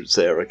an entrance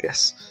there, I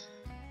guess.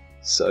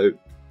 So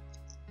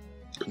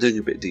doing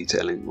a bit of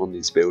detailing on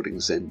these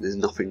buildings, then there's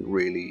nothing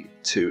really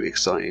too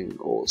exciting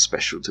or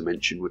special to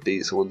mention with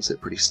these ones. They're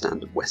pretty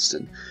standard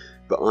Western,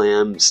 but I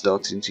am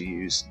starting to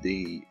use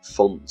the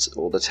font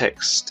or the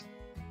text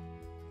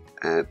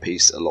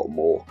piece a lot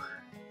more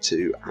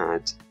to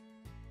add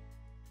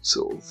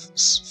sort of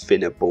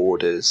thinner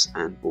borders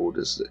and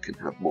borders that can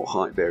have more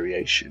height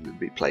variation and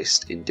be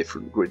placed in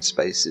different grid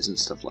spaces and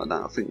stuff like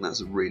that. I think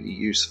that's a really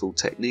useful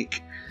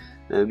technique.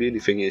 The only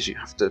thing is you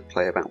have to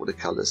play about with the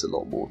colours a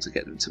lot more to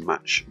get them to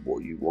match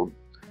what you want,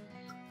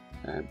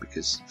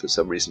 because for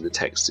some reason the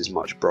text is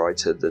much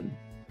brighter than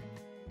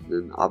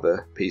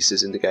other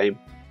pieces in the game.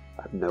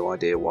 I have no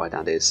idea why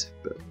that is,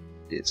 but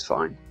it's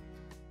fine.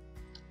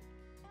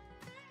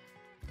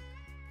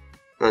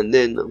 And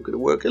then I'm going to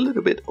work a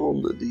little bit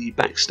on the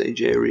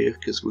backstage area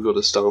because we've got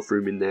a staff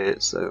room in there,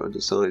 so I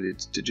decided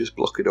to just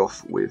block it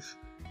off with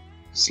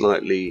a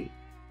slightly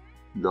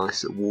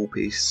nicer wall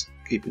piece,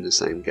 keeping the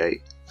same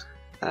gate.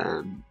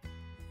 And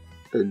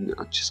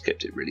I just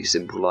kept it really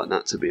simple like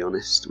that, to be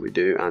honest. We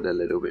do add a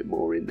little bit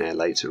more in there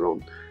later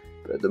on,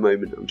 but at the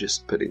moment I'm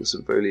just putting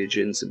some foliage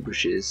in, some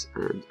bushes,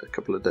 and a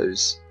couple of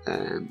those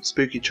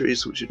spooky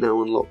trees which are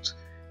now unlocked,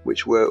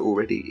 which were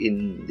already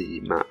in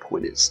the map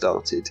when it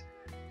started.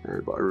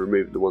 But I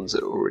removed the ones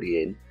that are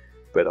already in,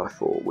 but I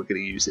thought we're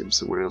going to use them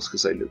somewhere else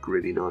because they look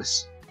really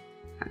nice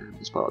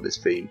as part of this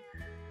theme.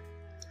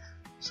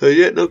 So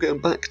yeah, now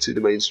going back to the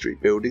main street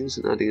buildings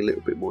and adding a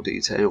little bit more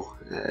detail.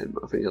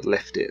 I think I'd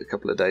left it a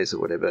couple of days or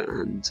whatever,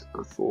 and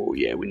I thought,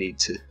 yeah, we need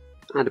to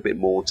add a bit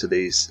more to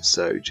these,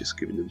 so just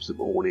giving them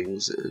some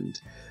awnings and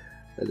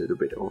a little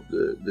bit of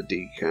the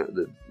decal,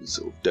 the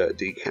sort of dirt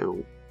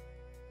decal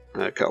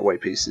cutaway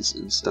pieces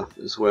and stuff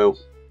as well,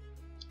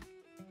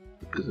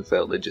 because I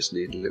felt they just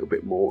need a little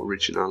bit more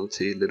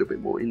originality, a little bit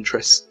more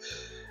interest,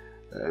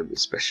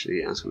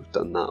 especially as we've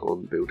done that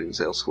on buildings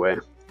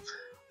elsewhere.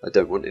 I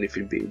don't want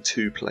anything being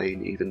too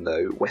plain, even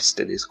though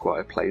Western is quite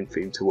a plain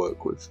theme to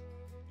work with.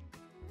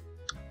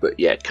 But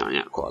yeah, cutting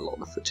out quite a lot of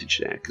the footage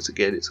there, because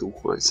again, it's all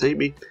quite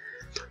samey.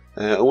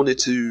 I wanted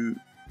to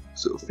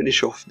sort of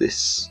finish off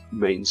this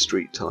main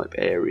street type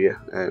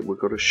area. We've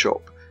got a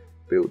shop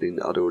building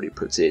that I'd already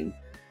put in,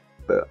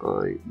 but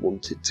I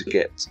wanted to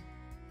get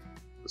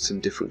some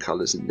different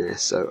colours in there,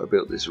 so I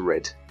built this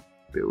red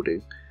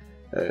building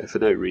for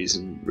no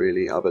reason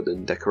really other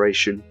than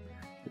decoration.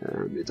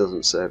 It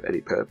doesn't serve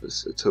any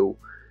purpose at all,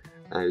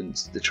 and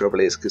the trouble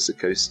is, because the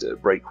coaster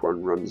brake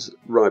run runs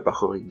right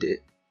behind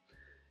it,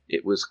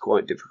 it was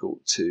quite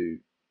difficult to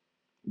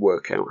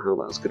work out how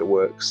that's going to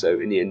work. So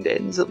in the end it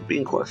ends up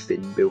being quite a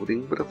thin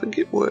building, but I think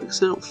it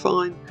works out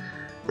fine.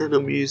 And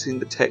I'm using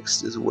the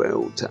text as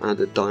well to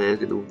add a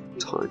diagonal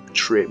type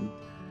trim,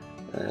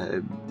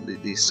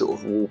 these sort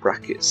of wall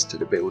brackets to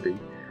the building.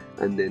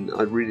 And then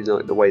I really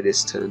like the way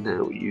this turned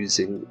out,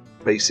 using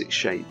basic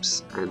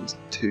shapes and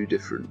two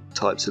different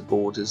types of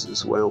borders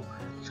as well,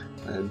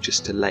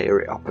 just to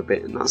layer it up a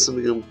bit. And that's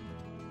something I'm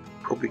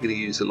probably going to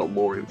use a lot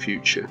more in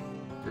future,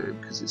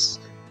 because it's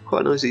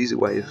quite a nice easy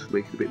way of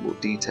making a bit more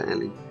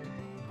detailing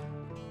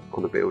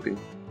on a building.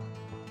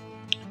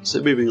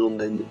 So moving on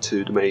then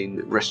to the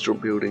main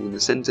restaurant building in the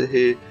centre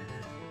here,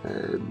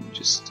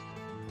 just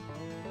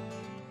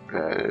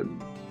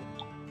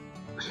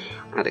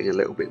adding a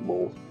little bit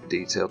more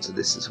detail to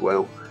this as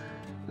well.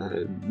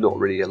 Not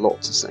really a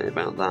lot to say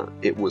about that.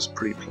 It was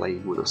pretty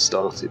plain when I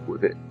started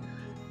with it,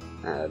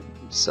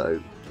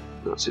 so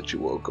that's actually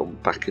what I've gone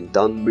back and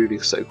done,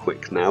 moving so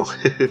quick now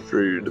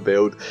through the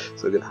build,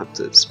 so I'm going to have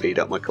to speed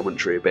up my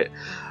commentary a bit.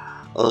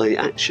 I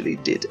actually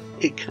did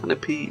a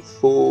canopy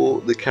for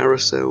the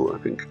carousel. I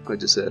think I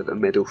deserve a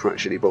medal for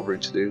actually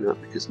bothering to do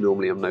that, because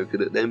normally I'm no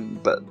good at them,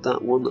 but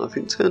that one I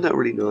think turned out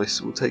really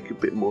nice. We'll take a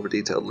bit more of a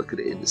detailed look at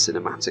it in the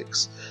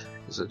cinematics,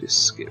 because I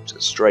just skipped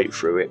straight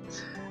through it,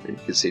 and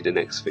you can see the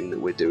next thing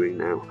that we're doing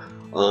now.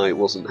 I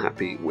wasn't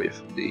happy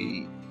with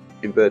the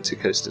inverted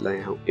coaster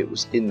layout. It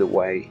was in the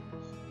way,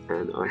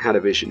 and I had a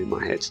vision in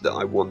my head that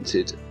I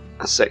wanted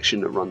a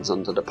section that runs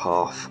under the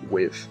path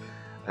with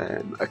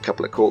a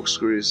couple of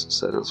corkscrews,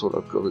 so that's what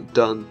I've got it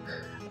done.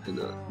 And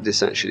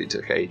this actually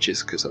took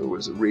ages because I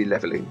was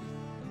re-leveling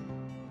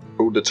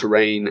all the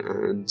terrain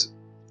and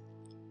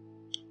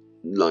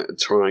like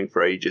trying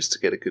for ages to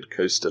get a good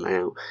coaster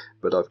layout,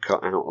 but I've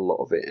cut out a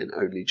lot of it and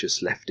only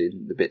just left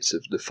in the bits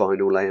of the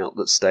final layout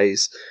that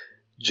stays,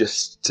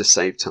 just to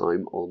save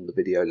time on the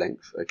video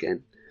length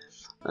again.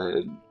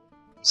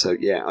 So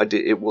yeah,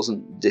 it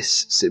wasn't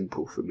this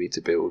simple for me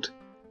to build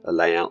a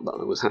layout that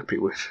I was happy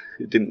with.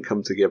 It didn't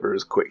come together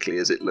as quickly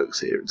as it looks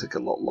here. It took a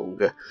lot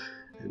longer,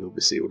 and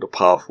obviously all the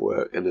path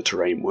work and the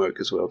terrain work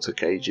as well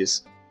took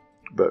ages.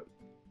 But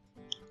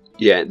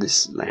yeah,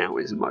 this layout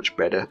is much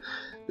better.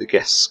 the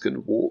guests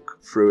can walk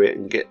through it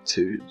and get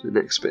to the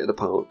next bit of the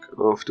park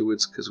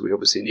afterwards, because we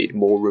obviously need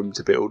more room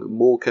to build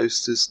more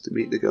coasters to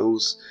meet the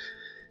goals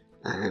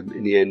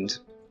in the end.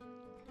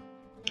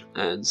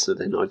 And so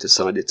then I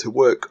decided to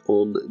work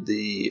on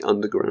the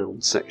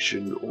underground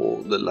section,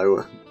 or the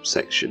lower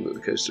section that the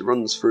coaster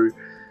runs through,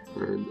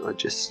 and I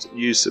just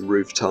used some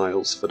roof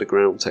tiles for the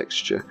ground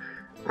texture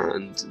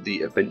and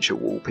the adventure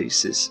wall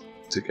pieces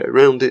to go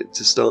around it.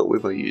 To start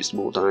with, I used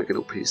more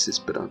diagonal pieces,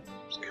 but I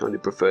kind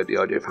of preferred the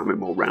idea of having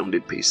more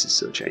rounded pieces,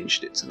 so I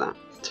changed it to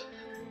that.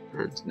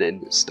 And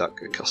then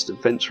stuck a custom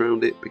fence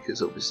around it,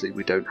 because obviously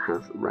we don't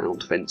have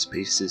round fence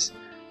pieces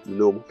in the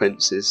normal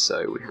fences,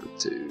 so we had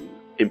to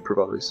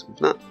improvise with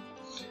that.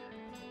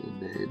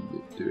 And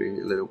then doing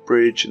a little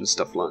bridge and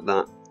stuff like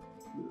that,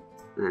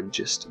 and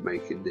just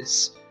making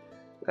this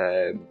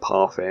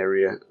path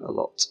area a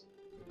lot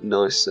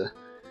nicer.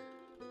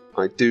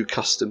 I do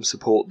custom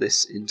support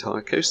this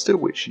entire coaster,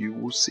 which you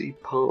will see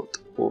part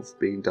of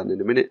being done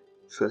in a minute.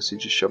 Firstly,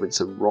 just shoving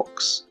some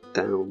rocks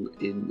down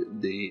in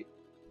the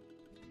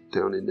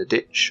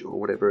ditch, or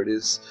whatever it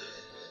is,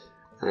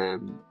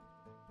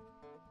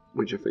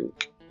 which I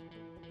think,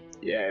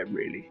 yeah,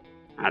 really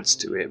adds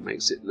to it,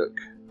 makes it look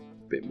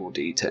a bit more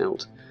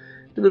detailed.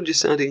 And I'm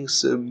just adding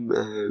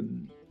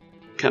some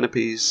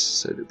canopies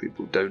so that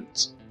people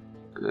don't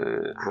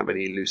have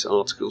any loose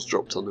articles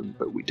dropped on them,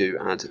 but we do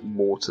add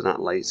more to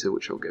that later,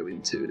 which I'll go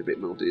into in a bit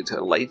more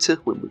detail later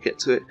when we get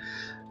to it.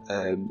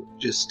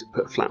 Just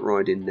put a flat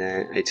ride in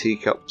there, a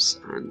teacups,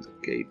 and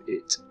gave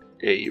it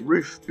a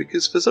roof,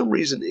 because for some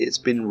reason it's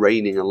been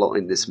raining a lot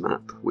in this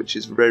map, which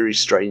is very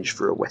strange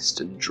for a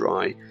western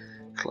dry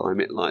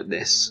climate like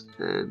this.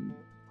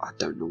 I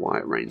don't know why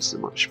it rains so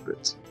much,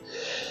 but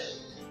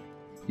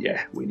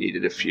yeah, we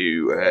needed a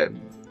few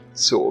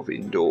sort of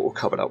indoor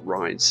covered up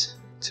rides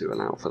to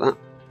allow for that.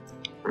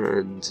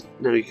 And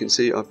now you can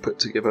see I've put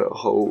together a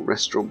whole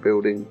restaurant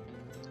building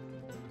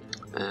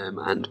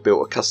and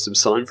built a custom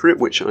sign for it,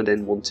 which I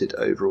then wanted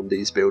over on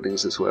these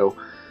buildings as well,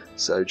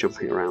 so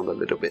jumping around a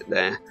little bit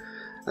there,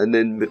 and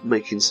then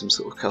making some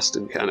sort of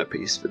custom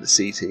canopies for the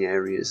seating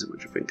areas,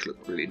 which I think look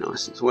really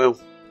nice as well.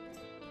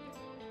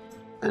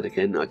 And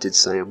again, I did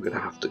say I'm going to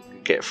have to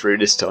get through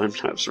this time,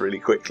 perhaps really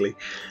quickly.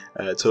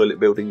 Toilet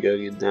building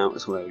going in now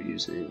as well,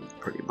 using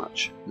pretty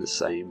much the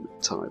same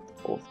type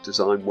of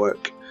design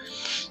work,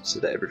 so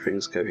that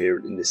everything's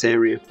coherent in this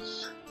area.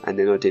 And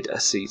then I did a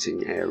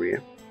seating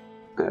area,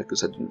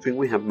 because I didn't think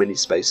we have many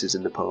spaces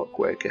in the park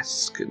where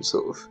guests can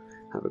sort of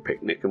have a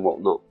picnic and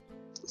whatnot.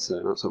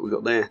 So that's what we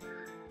got there.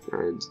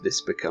 And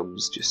this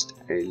becomes just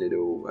a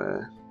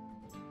little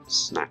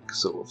snack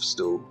sort of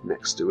stall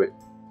next to it.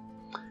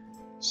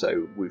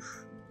 So we've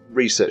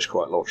researched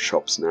quite a lot of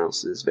shops now,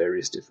 so there's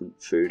various different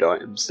food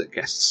items that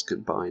guests can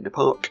buy in the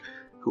park.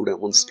 Called out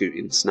one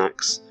Scooting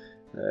Snacks.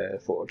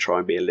 Thought I'd try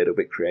and be a little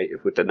bit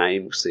creative with the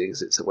name, seeing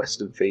as it's a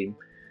western theme.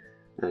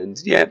 And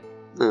yeah,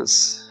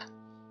 that's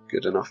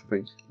good enough, I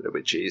think. A little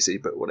bit cheesy,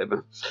 but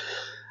whatever.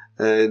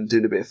 And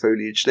doing a bit of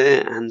foliage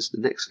there, and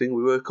the next thing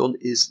we work on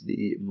is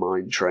the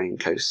mine train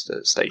coaster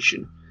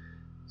station.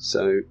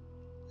 So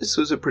this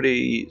was a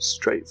pretty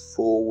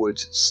straightforward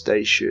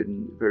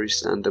station, very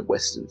standard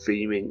western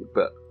theming,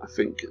 but I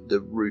think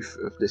the roof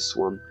of this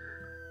one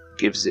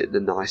gives it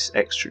the nice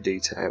extra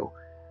detail,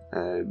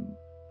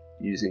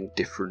 using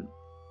different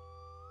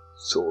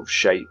sort of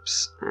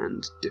shapes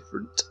and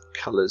different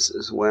colours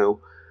as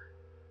well.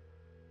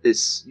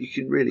 You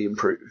can really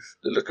improve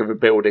the look of a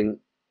building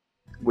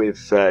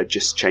with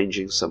just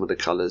changing some of the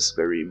colours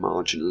very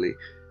marginally,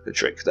 a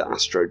trick that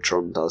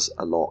Astrotron does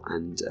a lot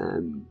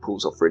and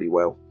pulls off really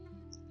well.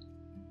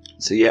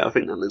 So yeah, I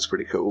think that looks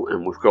pretty cool,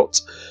 and we've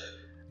got,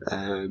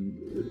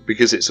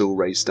 because it's all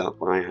raised up,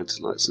 I had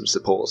like some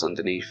supports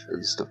underneath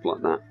and stuff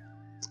like that.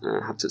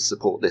 I had to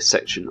support this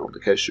section of the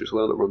coaster as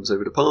well that runs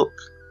over the park,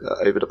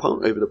 over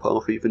the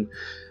path even.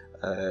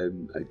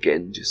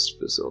 Again, just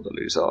for sort of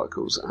the loose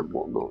articles and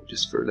whatnot,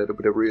 just for a little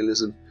bit of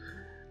realism.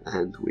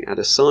 And we had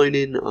a sign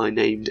in. I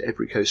named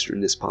every coaster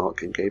in this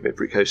park and gave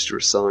every coaster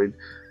a sign.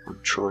 I'm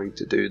trying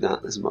to do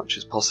that as much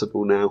as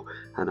possible now,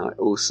 and I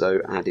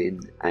also add in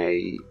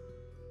a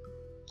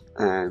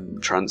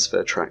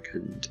transfer track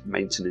and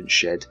maintenance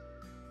shed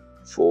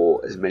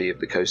for as many of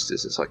the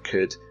coasters as I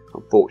could.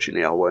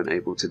 Unfortunately, I weren't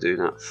able to do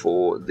that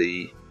for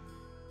the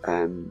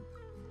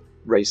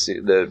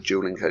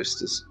dueling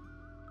coasters.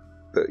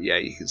 But yeah,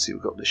 you can see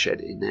we've got the shed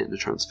in there and the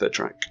transfer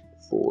track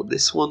for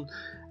this one,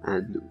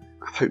 and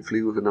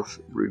hopefully with enough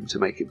room to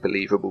make it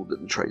believable that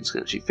the trains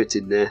can actually fit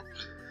in there.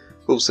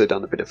 Also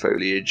done a bit of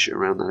foliage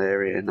around that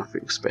area,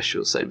 nothing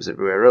special, same as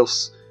everywhere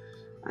else.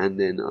 And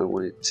then I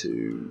wanted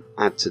to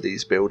add to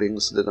these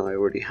buildings that I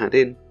already had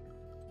in.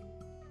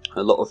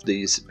 A lot of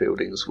these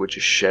buildings were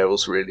just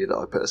shells really that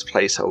I put as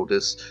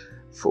placeholders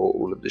for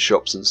all of the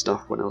shops and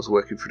stuff when I was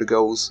working through the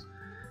goals.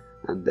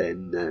 And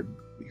then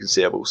you can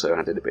see I've also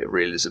added a bit of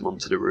realism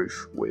onto the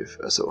roof with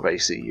a sort of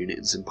AC unit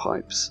and some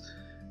pipes,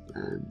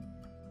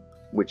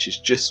 which is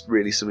just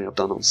really something I've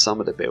done on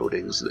some of the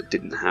buildings that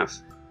didn't have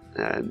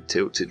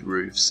tilted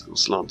roofs or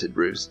slanted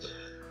roofs.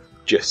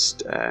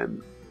 Just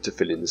to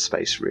fill in the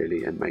space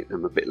really and make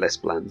them a bit less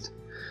bland.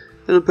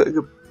 Then I'm putting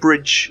a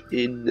bridge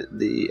in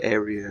the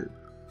area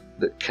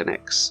that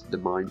connects the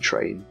mine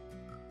train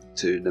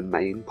to the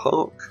main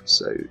park,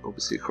 so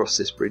obviously across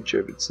this bridge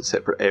over to a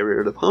separate area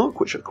of the park,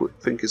 which I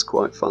think is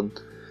quite fun.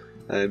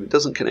 It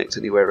doesn't connect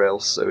anywhere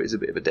else, so it's a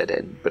bit of a dead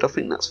end, but I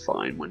think that's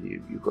fine when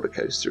you've got a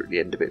coaster at the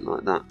end of it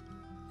like that.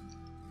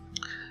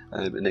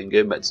 And then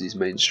going back to these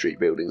main street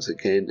buildings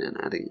again and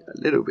adding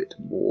a little bit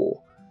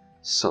more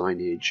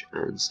signage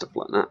and stuff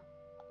like that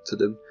to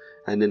them.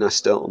 And then I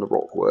start on the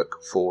rock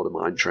work for the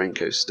mine train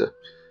coaster,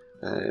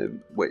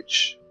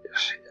 which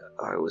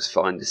I always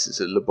find this is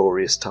a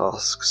laborious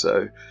task,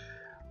 so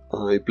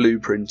I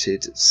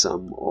blueprinted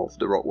some of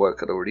the rock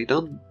work I'd already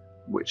done,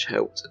 which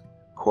helped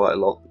quite a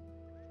lot,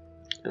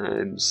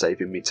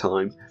 saving me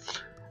time.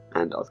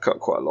 And I've cut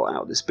quite a lot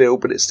out of this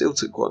build, but it still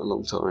took quite a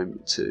long time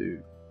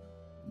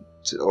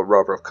or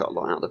rather I've cut a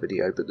lot out of the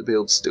video, but the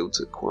build still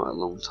took quite a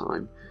long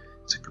time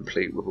to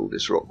complete with all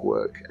this rock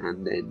work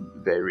and then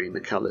varying the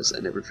colours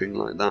and everything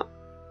like that.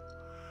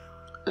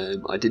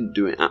 I didn't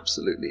do it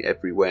absolutely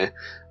everywhere,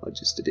 I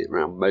just did it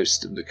around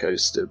most of the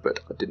coaster, but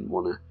I didn't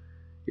want to,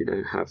 you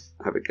know,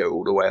 have it go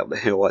all the way up the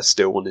hill. I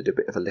still wanted a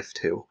bit of a lift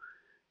hill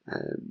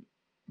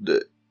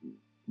that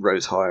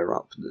rose higher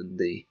up than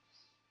the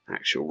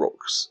actual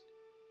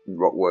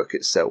rock work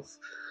itself.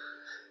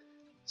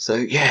 So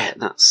yeah,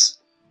 that's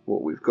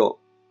what we've got,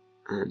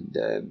 and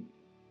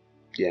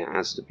yeah,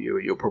 as the viewer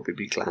you'll probably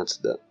be glad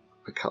that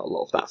I cut a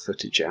lot of that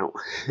footage out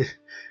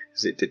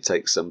because it did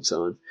take some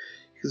time.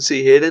 You can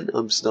see here then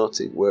I'm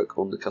starting work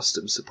on the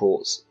custom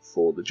supports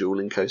for the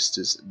dueling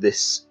coasters.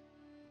 This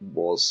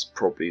was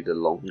probably the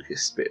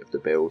longest bit of the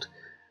build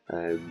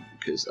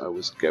because I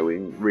was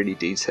going really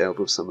detailed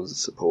with some of the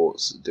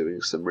supports,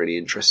 doing some really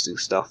interesting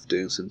stuff,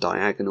 doing some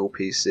diagonal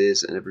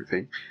pieces and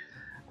everything.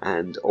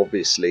 And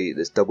obviously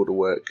there's double the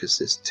work because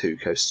there's 2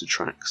 coaster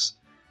tracks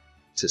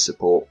to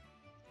support.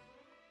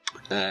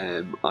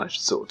 I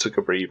sort of took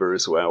a breather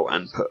as well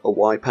and put a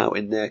wipeout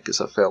in there because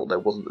I felt there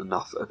wasn't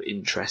enough of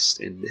interest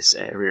in this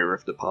area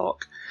of the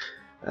park,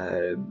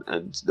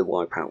 and the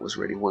wipeout was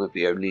really one of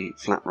the only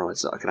flat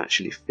rides that I could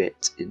actually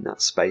fit in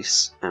that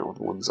space out of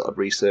the ones that I've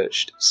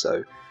researched,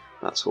 so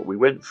that's what we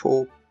went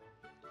for.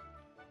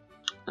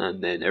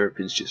 And then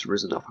everything's just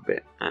risen up a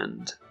bit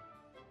and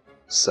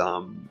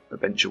some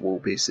adventure wall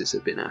pieces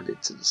have been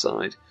added to the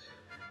side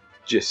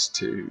just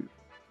to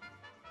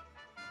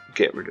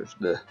get rid of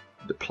the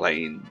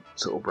plain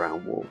sort of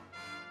brown wall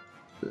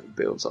that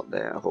builds up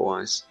there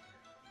otherwise.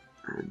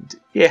 And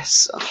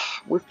yes,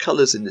 with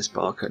colours in this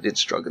park I did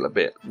struggle a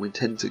bit. We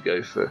tend to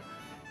go for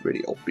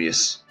really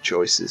obvious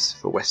choices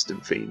for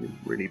Western theme and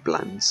really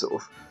bland sort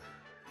of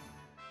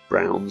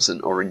browns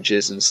and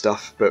oranges and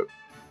stuff, but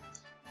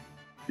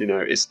you know,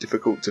 it's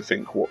difficult to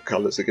think what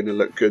colours are going to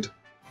look good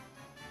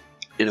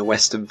in a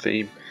Western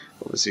theme.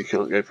 Obviously you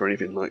can't go for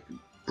anything like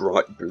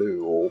bright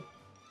blue or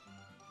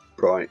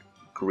bright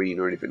green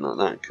or anything like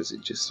that because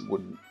it just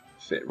wouldn't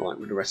fit right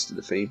with the rest of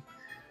the theme.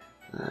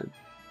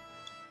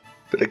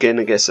 But again,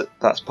 I guess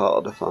that's part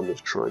of the fun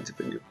of trying to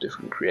think of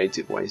different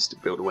creative ways to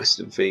build a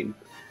Western theme.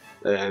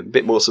 A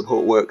bit more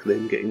support work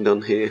then getting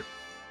done here,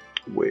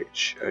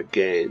 which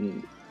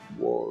again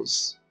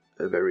was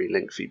a very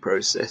lengthy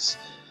process.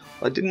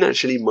 I didn't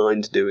actually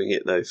mind doing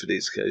it though for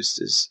these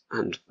coasters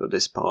and for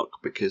this park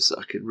because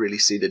I could really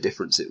see the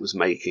difference it was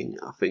making.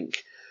 I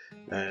think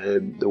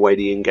the way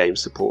the in-game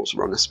supports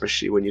run,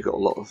 especially when you've got a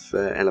lot of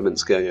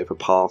elements going over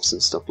paths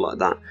and stuff like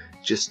that,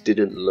 just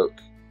didn't look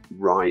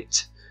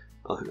right.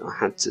 I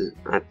had to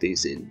add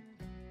these in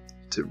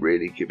to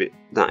really give it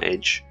that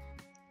edge,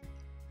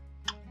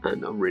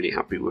 and I'm really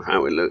happy with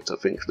how it looked. I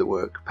think the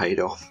work paid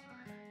off.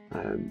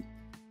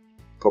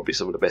 Probably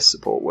some of the best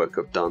support work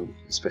I've done,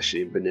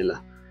 especially in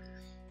vanilla.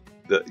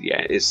 But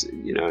yeah,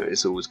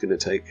 it's always going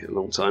to take a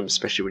long time,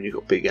 especially when you've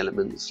got big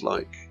elements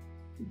like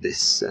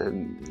this,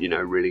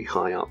 really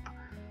high up,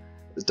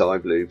 the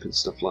dive loop and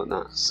stuff like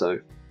that. So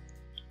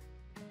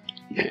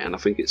yeah, and I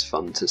think it's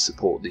fun to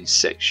support these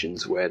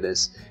sections where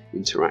there's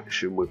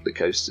interaction with the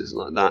coasters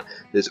like that.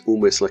 There's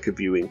almost like a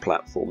viewing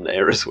platform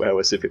there as well,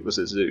 as if it was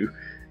a zoo.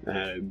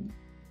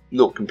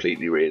 Not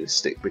completely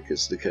realistic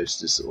because the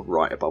coaster's sort of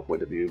right above where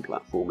the viewing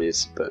platform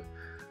is, but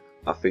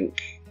I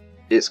think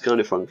it's kind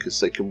of fun because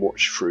they can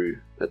watch through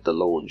at the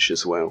launch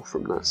as well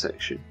from that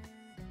section.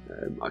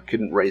 I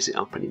couldn't raise it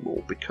up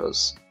anymore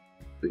because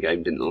the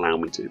game didn't allow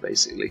me to,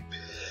 basically.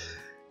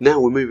 Now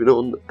we're moving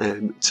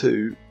on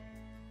to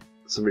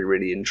something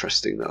really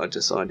interesting that I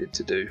decided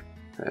to do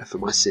for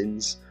my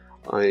sins.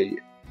 I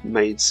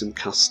made some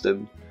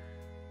custom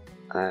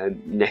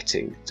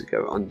netting to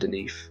go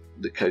underneath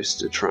the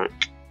coaster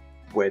track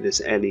where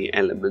there's any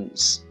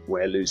elements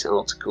where loose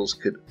articles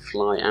could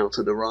fly out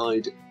of the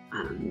ride,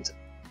 and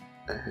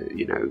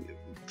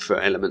for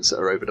elements that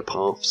are over the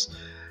paths.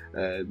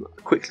 I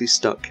quickly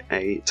stuck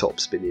a top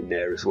spin in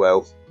there as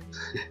well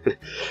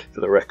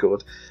for the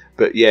record.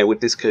 But yeah, with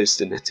this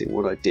coaster netting,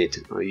 what I did,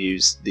 I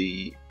used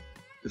the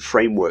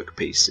framework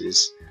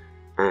pieces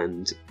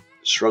and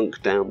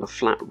shrunk down the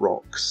flat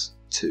rocks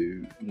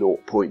to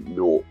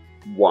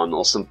 0.01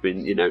 or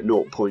something,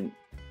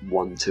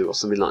 0.12 or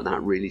something like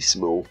that, really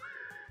small.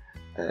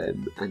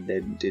 And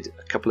then did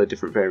a couple of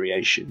different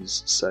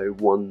variations, so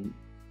one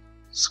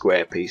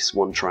square piece,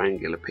 one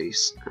triangular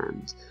piece,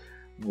 and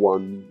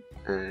one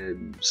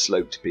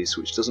sloped piece,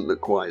 which doesn't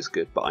look quite as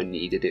good, but I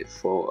needed it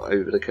for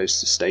over the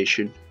coaster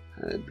station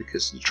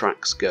because the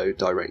tracks go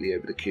directly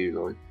over the queue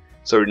line.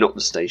 Sorry, not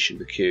the station,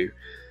 the queue.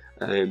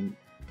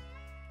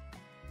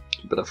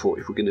 But I thought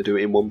if we're going to do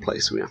it in one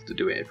place, we have to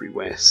do it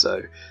everywhere.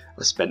 So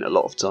I spent a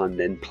lot of time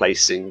then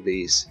placing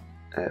these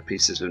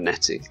pieces of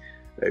netting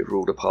over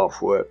all the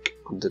pathwork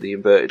under the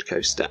inverted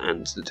coaster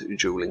and the two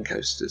dueling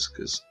coasters,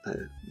 because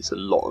there's a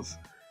lot of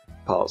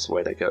parts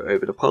where they go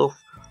over the path,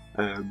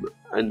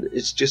 and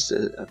it's just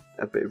a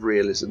bit of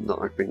realism that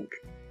I think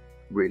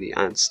really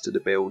adds to the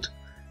build.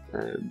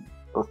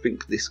 I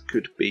think this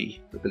could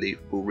be a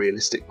believable,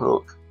 realistic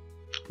park.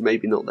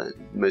 Maybe not the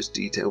most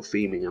detailed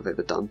theming I've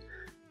ever done,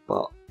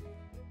 but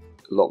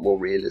a lot more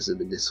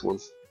realism in this one,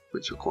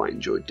 which I quite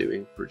enjoyed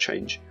doing for a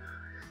change.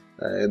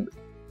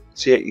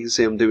 So yeah, you can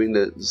see I'm doing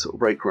the sort of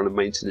brake run and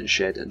maintenance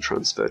shed and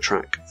transfer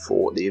track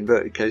for the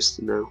inverted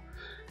coaster now,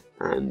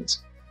 and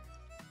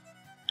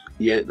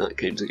yeah, that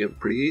came together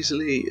pretty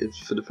easily.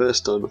 For the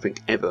first time I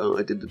think ever,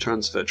 I did the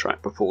transfer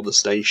track before the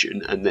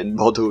station and then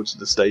modelled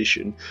the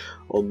station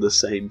on the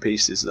same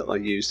pieces that I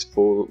used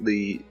for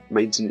the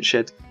maintenance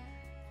shed,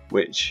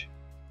 which,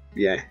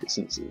 yeah,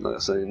 isn't, like I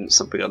say,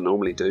 something I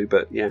normally do,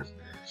 but yeah,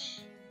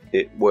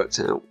 it worked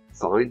out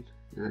fine.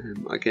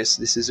 I guess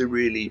this is a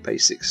really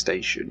basic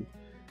station.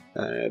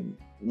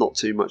 Not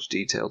too much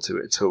detail to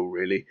it at all,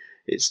 really.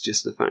 It's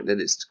just the fact that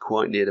it's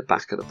quite near the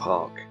back of the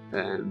park.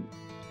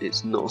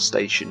 It's not a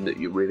station that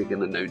you're really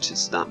going to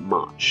notice that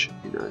much.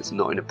 It's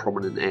not in a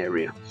prominent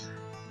area,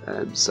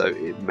 so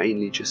it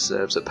mainly just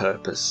serves a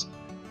purpose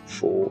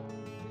for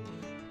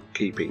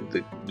keeping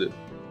the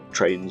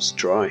trains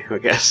dry, I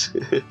guess,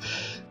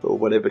 or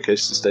whatever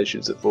coaster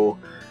stations are for.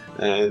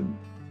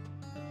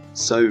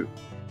 So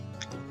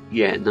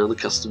yeah, now the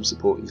custom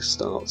supporting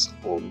starts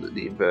on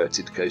the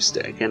inverted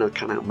coaster. Again, I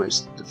cut out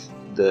most of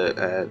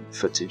the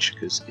footage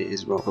because it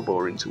is rather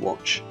boring to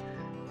watch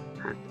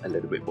and a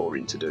little bit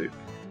boring to do.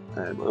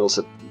 I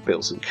also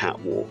built some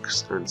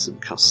catwalks and some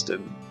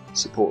custom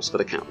supports for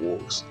the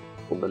catwalks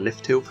on the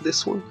lift hill for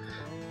this one,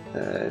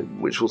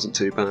 which wasn't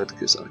too bad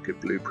because I could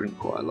blueprint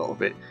quite a lot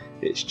of it.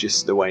 It's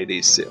just the way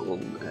these sit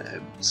on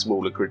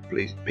smaller grid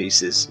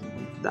pieces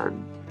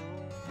than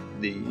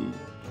the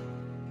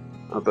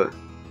other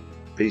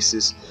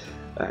pieces,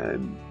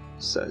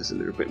 so it's a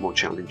little bit more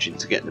challenging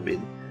to get them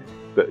in.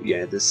 But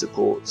yeah, the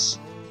support's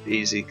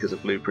easy because I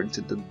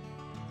blueprinted them,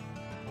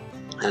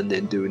 and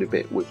then doing a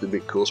bit with the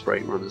mid-course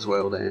brake run as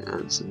well there,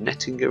 and some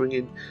netting going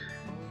in,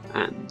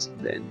 and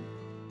then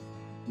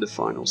the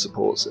final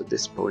supports at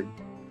this point,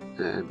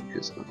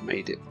 because I've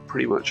made it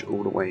pretty much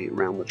all the way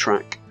around the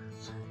track.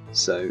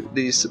 So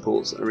these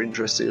supports are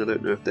interesting. I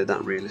don't know if they're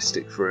that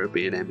realistic for a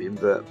B&M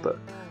invert, but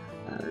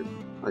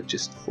I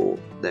just thought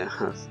they'd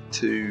have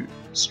two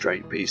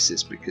straight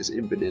pieces, because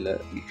in vanilla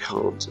you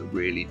can't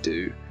really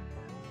do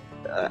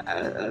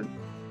a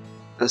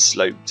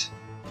sloped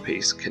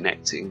piece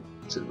connecting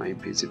to the main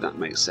piece, if that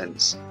makes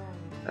sense.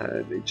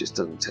 It just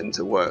doesn't tend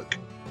to work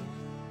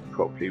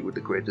properly with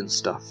the grid and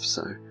stuff,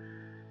 so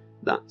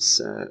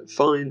that's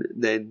fine.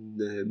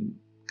 Then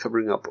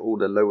covering up all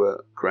the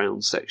lower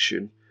ground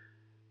section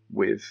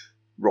with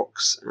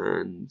rocks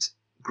and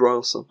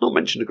grass. I've not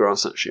mentioned the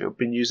grass actually. I've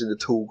been using the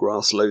tall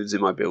grass loads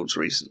in my builds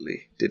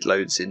recently. Did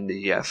loads in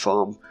the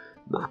farm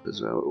map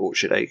as well,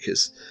 Orchard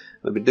Acres.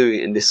 I've been doing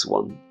it in this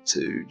one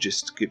to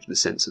just give the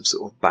sense of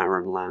sort of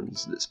barren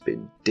lands that's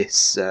been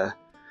disused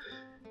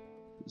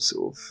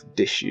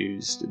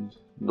and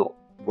not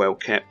well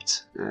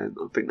kept. I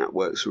think that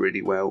works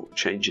really well,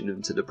 changing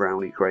them to the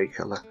browny grey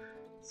colour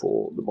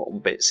for the bottom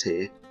bits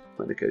here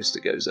when the coaster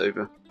goes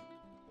over.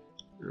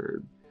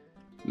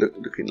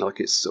 Looking like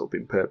it's sort of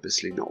been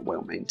purposely not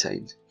well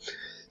maintained.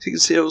 So you can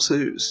see I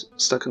also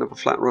stuck another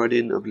flat ride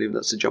in. I believe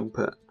that's a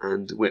jumper,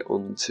 and we're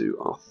on to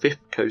our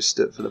fifth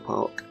coaster for the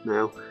park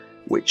now,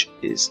 which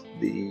is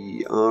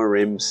the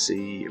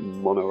RMC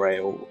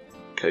monorail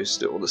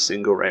coaster, or the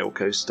single rail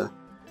coaster.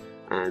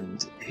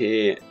 And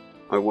here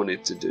I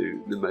wanted to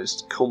do the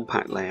most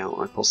compact layout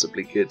I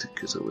possibly could,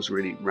 because I was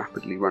really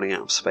rapidly running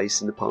out of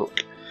space in the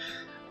park,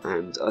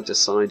 and I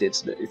decided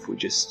that if we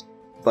just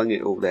bung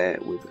it all there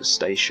with a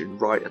station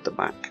right at the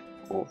back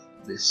of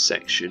this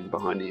section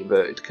behind the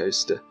inverted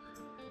coaster,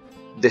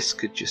 this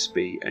could just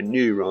be a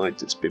new ride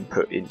that's been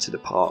put into the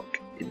park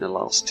in the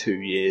last 2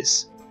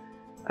 years,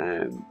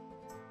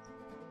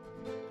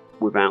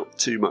 without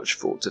too much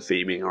thought to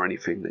theming or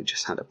anything. They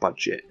just had a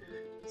budget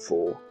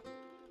for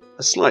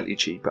a slightly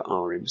cheaper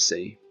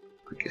RMC.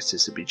 I guess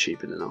this would be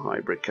cheaper than a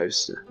hybrid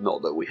coaster,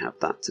 not that we have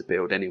that to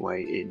build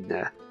anyway in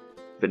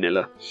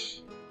vanilla,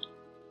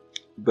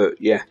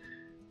 but yeah,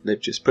 they've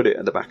just put it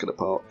at the back of the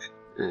park,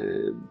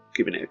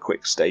 given it a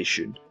quick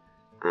station,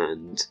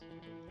 and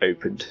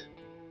opened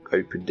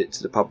it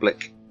to the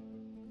public,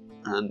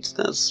 and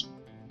that's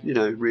you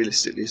know,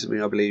 realistically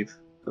something I believe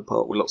a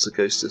park with lots of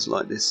coasters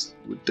like this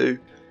would do.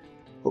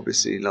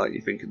 Obviously, like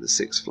you think of the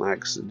Six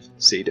Flags and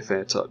Cedar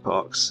Fair type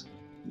parks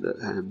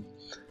that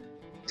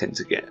tend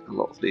to get a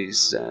lot of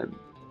these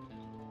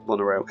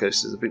monorail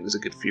coasters. I think there's a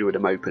good few of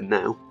them open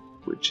now,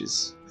 which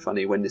is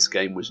funny. When this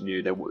game was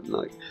new, there were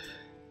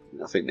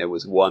I think there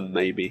was one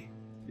maybe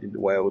in the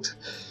world.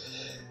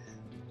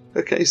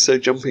 Okay, so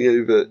jumping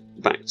over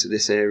back to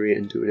this area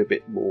and doing a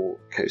bit more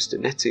coaster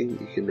netting,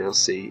 you can now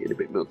see in a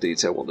bit more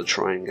detail what the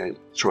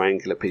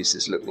triangular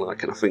pieces look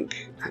like, and I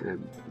think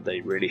they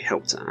really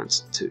help to add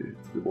to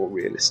the more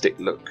realistic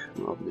look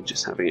rather than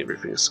just having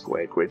everything a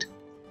square grid.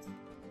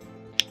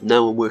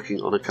 Now I'm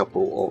working on a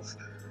couple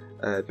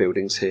of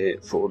buildings here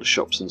for the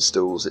shops and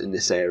stalls in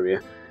this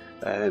area,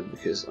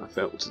 because I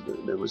felt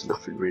that there was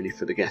nothing really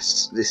for the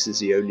guests. This is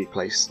the only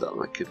place that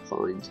I could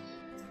find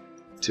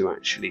to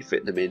actually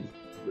fit them in,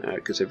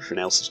 because everything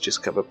else is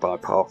just covered by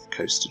path,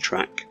 coaster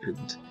track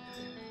and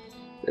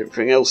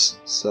everything else.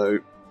 So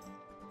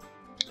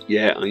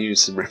yeah, I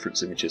used some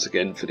reference images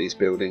again for these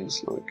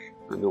buildings like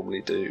I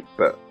normally do,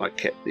 but I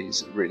kept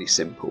these really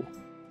simple.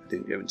 I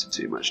didn't go into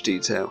too much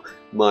detail.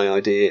 My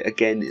idea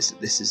again is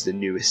that this is the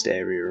newest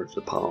area of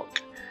the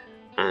park,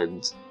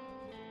 and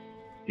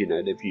you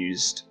know, they've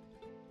used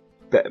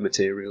better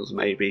materials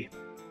maybe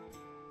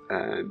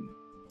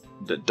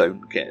that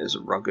don't get as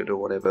rugged or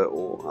whatever,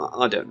 or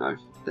I don't know,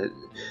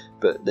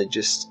 but they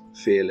just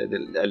feel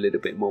a little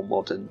bit more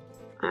modern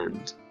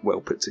and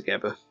well put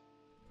together.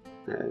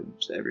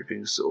 So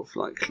everything's sort of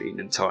like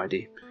clean and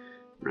tidy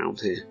around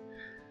here.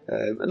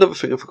 Another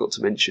thing I forgot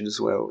to mention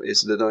as well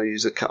is that I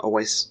use a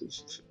cutaway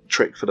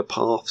trick for the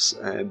paths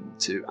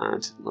to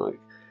add like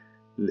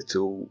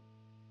little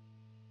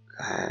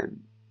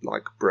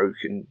like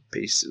broken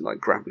pieces, like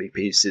gravelly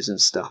pieces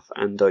and stuff,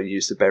 and I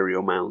use the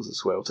burial mounds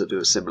as well to do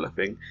a similar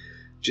thing,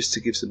 just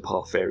to give some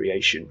path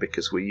variation,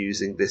 because we're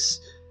using this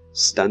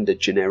standard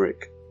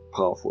generic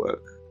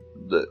pathwork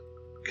that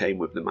came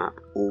with the map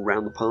all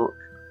around the park,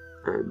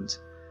 and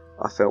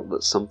I felt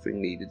that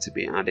something needed to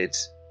be added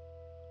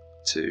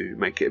to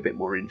make it a bit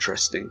more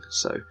interesting,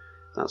 so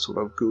that's what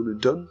I've gone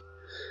and done.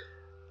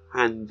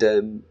 And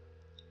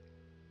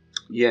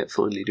yeah,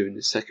 finally doing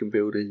the second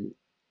building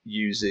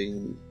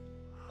using,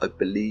 I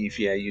believe,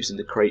 yeah, using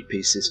the crate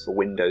pieces for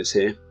windows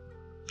here.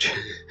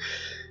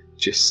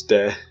 just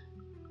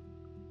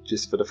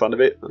for the fun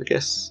of it, I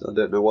guess. I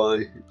don't know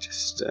why.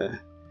 Just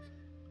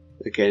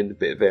again, a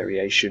bit of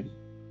variation,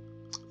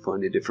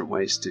 finding different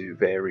ways to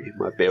vary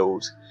my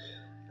build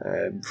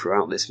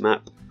throughout this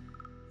map,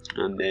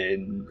 and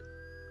then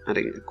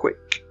adding a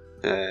quick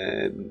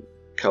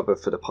cover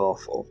for the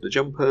path of the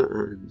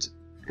jumper and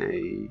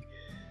a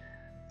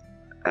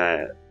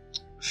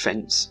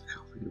fence. I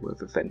can't think of the word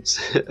for fence.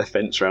 A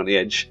fence around the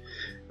edge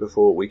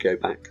before we go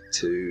back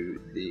to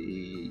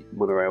the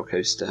monorail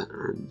coaster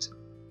and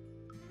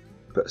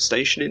put a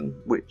station in,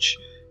 which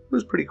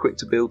was pretty quick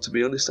to build, to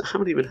be honest. I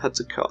haven't even had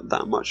to cut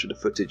that much of the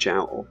footage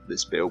out of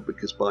this build,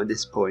 because by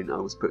this point I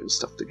was putting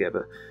stuff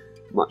together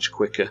much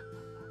quicker.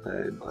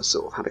 I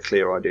sort of had a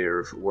clear idea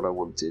of what I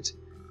wanted,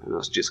 and I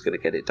was just going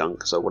to get it done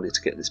because I wanted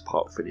to get this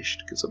park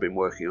finished, because I've been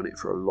working on it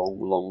for a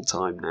long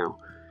time now.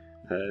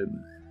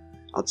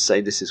 I'd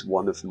say this is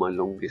one of my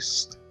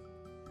longest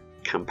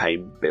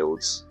campaign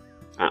builds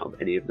out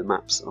of any of the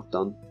maps I've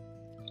done.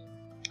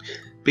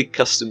 Big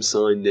custom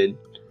sign then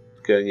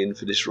going in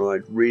for this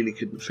ride. Really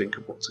couldn't think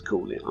of what to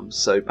call it. I'm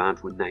so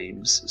bad with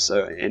names,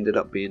 so it ended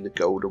up being the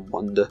Golden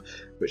Wonder,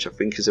 which I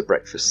think is a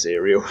breakfast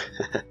cereal.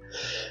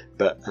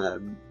 But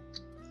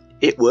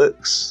it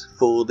works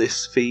for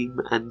this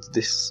theme and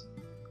this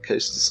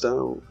coaster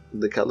style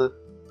and the colour.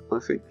 I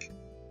think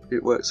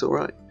it works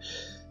alright.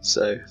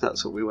 So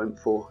that's what we went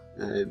for.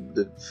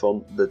 The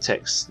font, the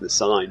text, the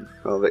sign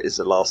rather, is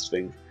the last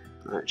thing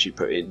I actually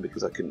put in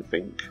because I couldn't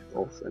think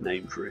of a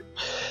name for it.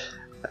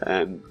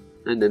 And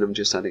then I'm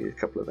just adding a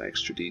couple of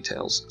extra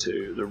details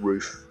to the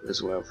roof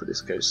as well for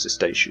this coaster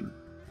station,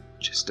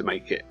 just to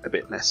make it a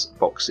bit less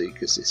boxy,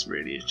 because this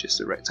really is just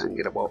a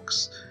rectangular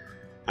box.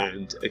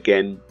 And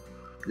again,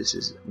 this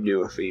is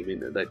newer theming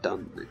that they've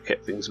done. They've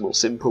kept things more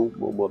simple,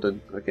 more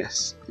modern, I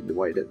guess, in the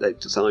way that they've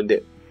designed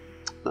it.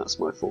 That's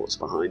my thoughts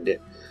behind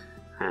it,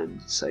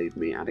 and saved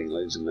me adding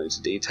loads and loads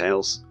of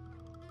details.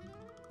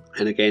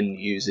 And again,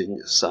 using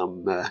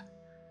some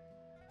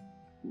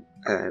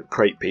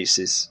crate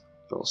pieces,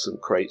 or some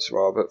crates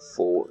rather,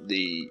 for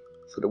the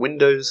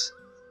windows.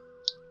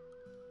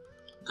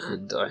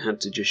 And I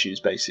had to just use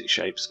basic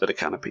shapes for the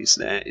canopies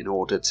there in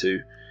order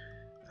to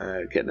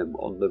get them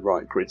on the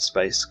right grid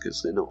space,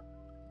 because they're not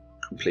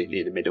completely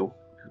in the middle,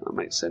 if that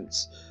makes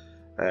sense.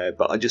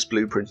 But I just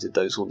blueprinted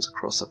those ones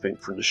across, I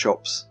think, from the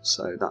shops,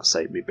 so that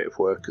saved me a bit of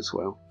work as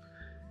well.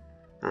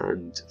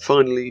 And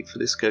finally, for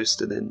this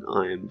coaster then,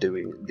 I am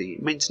doing the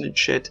maintenance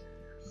shed,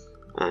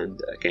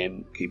 and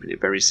again, keeping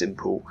it very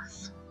simple.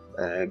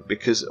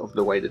 Because of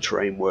the way the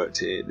terrain worked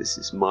here, this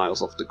is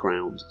miles off the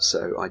ground,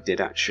 so I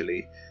did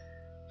actually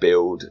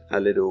build a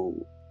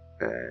little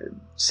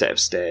set of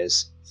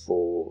stairs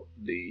for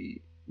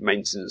the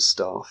maintenance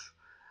staff,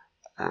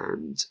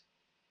 and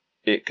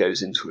it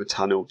goes into a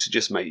tunnel to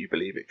just make you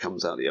believe it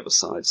comes out the other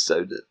side,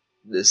 so that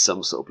there's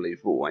some sort of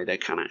believable way they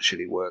can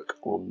actually work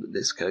on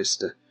this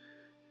coaster.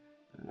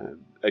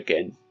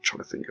 Again,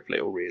 trying to think of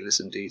little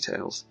realism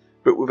details,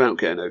 but without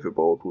getting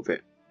overboard with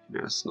it. You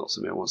know, it's not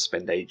something I want to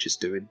spend ages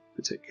doing,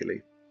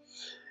 particularly.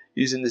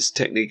 Using this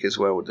technique as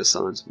well with the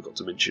signs, I forgot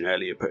to mention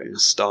earlier, putting a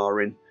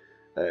star in.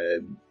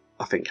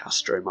 I think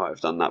Astro might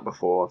have done that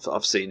before.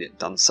 I've seen it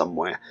done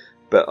somewhere,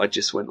 but I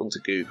just went onto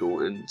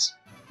Google and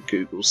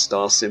Googled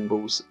star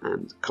symbols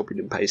and copied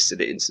and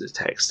pasted it into the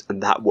text,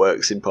 and that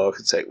works in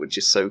Parkitect, which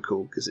is so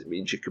cool because it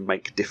means you can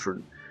make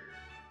different,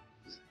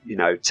 you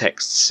know,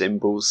 text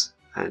symbols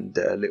and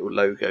little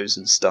logos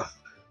and stuff.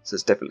 So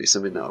it's definitely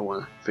something that I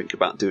want to think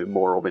about doing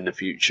more of in the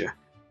future.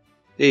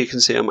 Here you can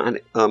see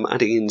I'm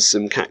adding in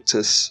some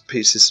cactus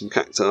pieces, some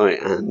cacti,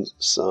 and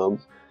some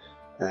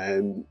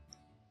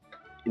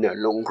you know,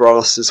 long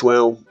grass as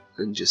well,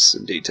 and just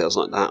some details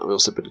like that. I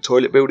also put a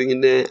toilet building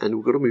in there, and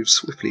we've got to move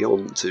swiftly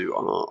on to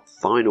our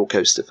final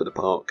coaster for the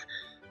park,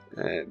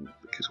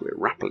 because we're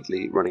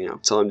rapidly running out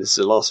of time. This is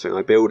the last thing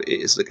I build.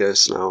 It is the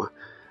Gerstlauer.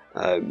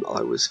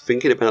 I was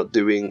thinking about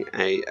doing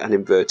an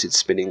inverted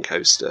spinning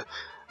coaster,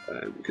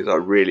 because I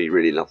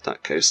really love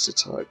that coaster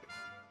type,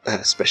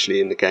 especially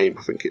in the game.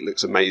 I think it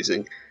looks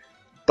amazing,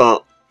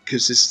 but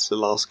because this is the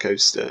last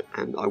coaster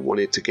and I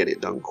wanted to get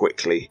it done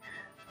quickly,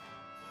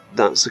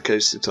 that's the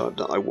coaster type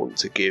that I want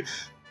to give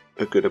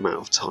a good amount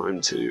of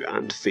time to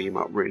and theme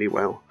up really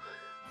well,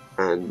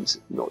 and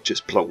not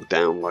just plonk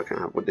down like I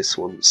have with this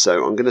one.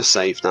 So I'm going to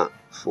save that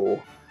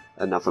for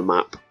another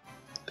map.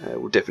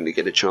 We'll definitely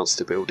get a chance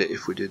to build it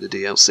if we do the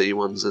DLC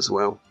ones as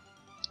well.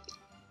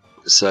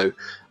 So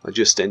I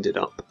just ended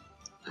up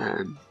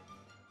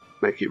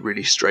making it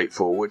really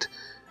straightforward,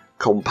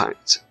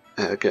 compact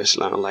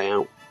Gerstlauer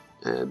layout.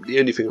 The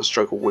only thing I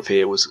struggled with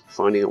here was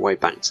finding a way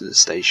back to the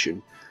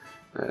station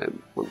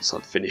once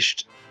I'd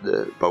finished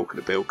the bulk of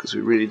the build, because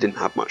we really didn't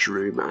have much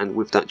room, and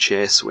with that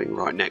chair swing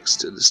right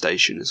next to the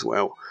station as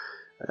well,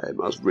 I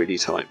was really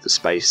tight for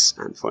space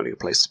and finding a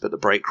place to put the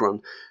brake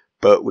run.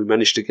 But we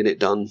managed to get it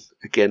done.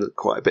 Again,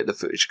 quite a bit of the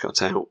footage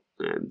cut out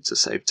to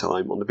save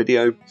time on the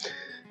video,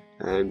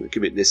 and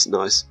give it this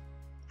nice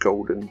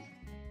golden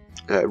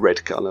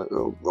red colour,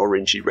 or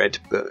orangey red,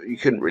 but you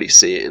couldn't really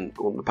see it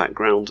on the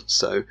background,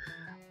 so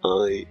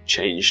I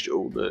changed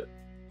all the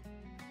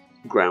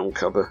ground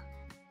cover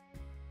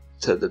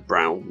to the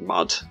brown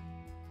mud,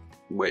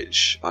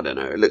 which, I don't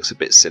know, it looks a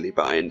bit silly,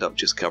 but I end up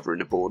just covering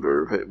the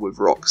border of it with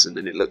rocks, and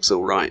then it looks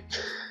alright.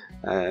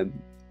 And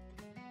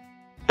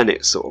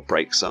it sort of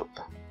breaks up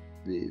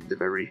the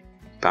very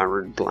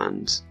barren,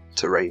 bland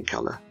terrain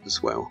colour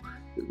as well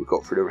that we've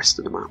got for the rest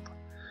of the map.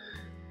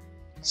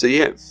 So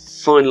yeah,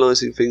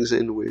 finalising things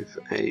in with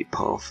a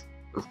path,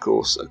 of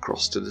course,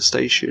 across to the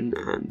station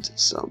and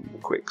some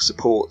quick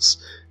supports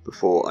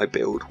before I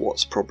build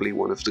what's probably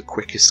one of the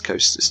quickest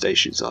coaster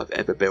stations I've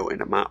ever built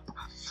in a map.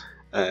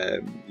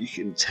 You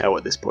can tell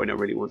at this point I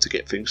really want to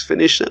get things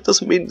finished. That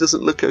doesn't mean it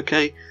doesn't look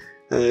okay.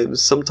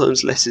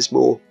 Sometimes less is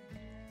more.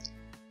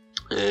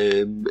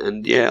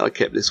 And yeah, I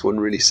kept this one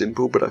really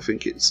simple, but I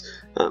think it's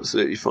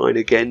absolutely fine.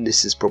 Again,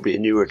 this is probably a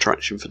newer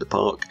attraction for the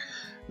park.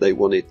 They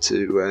wanted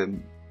to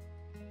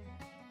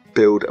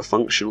build a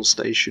functional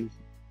station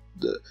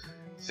that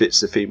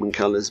fits the theme and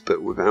colours,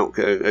 but without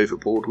going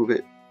overboard with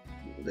it.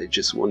 They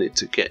just wanted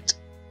to get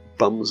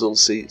bums on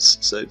seats,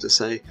 so to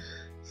say,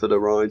 for the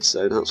ride,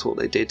 so that's what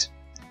they did,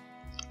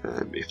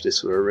 if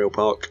this were a real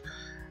park.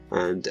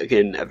 And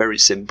again, a very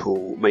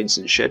simple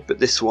maintenance shed, but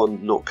this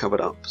one not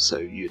covered up, so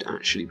you'd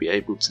actually be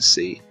able to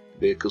see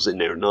vehicles in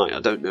there at night. I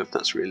don't know if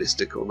that's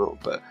realistic or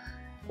not, but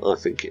I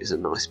think it is a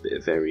nice bit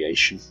of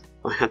variation.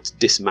 I had to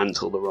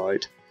dismantle the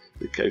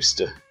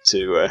coaster,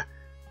 to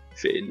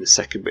fit in the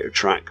second bit of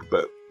track,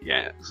 but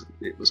yeah,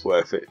 it was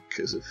worth it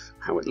because of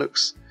how it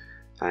looks.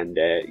 And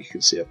you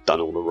can see I've done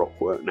all the rock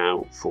work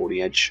now for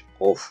the edge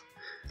of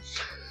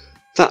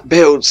that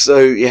build. So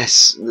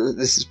yes,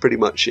 this is pretty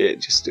much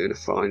it, just doing a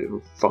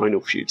final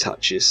few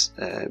touches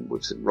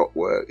with some rock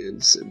work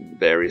and some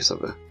various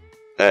other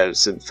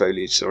some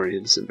foliage, sorry,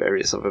 and some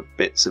various other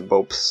bits and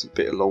bobs, a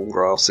bit of long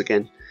grass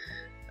again,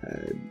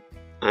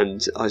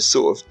 and I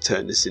sort of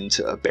turned this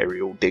into a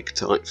burial dig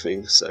type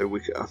thing. So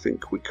I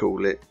think we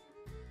call it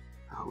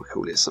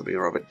something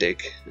or other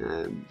dig,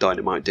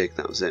 dynamite dig,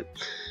 that was it.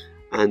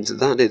 And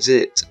that is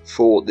it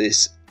for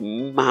this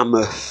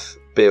mammoth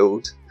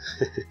build.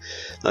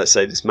 Like I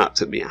say, this map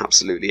took me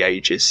absolutely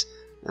ages,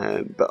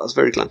 but I was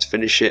very glad to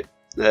finish it.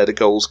 The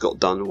goals got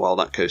done while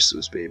that coaster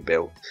was being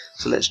built.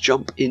 So let's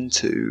jump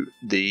into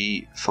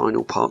the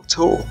final park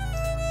tour.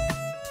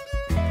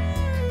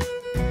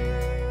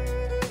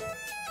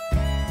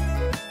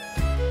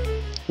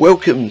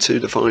 Welcome to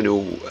the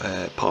final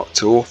park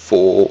tour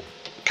for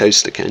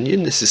Coaster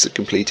Canyon. This is a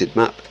completed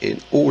map in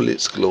all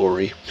its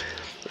glory.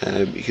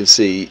 You can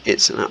see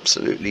it's an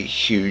absolutely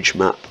huge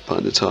map by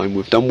the time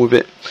we've done with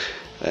it.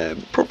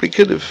 Probably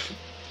could have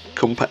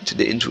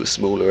compacted it into a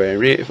smaller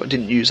area if I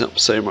didn't use up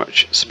so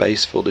much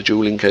space for the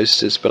dueling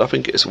coasters, but I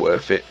think it's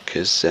worth it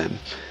because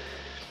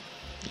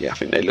yeah, I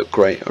think they look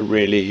great. I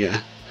really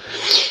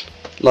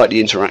like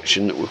the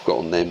interaction that we've got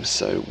on them,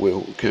 so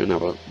we'll go and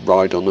have a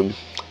ride on them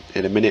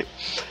in a minute.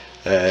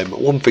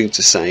 One thing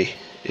to say,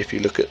 if you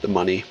look at the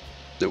money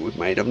that we've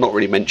made, I've not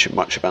really mentioned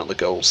much about the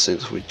goals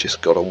since we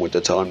just got on with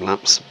the time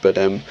lapse, but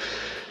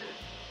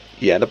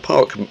yeah, the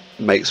park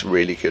makes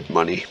really good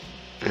money,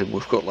 and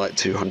we've got like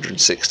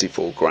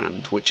 264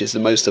 grand, which is the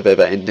most I've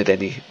ever ended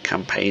any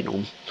campaign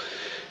on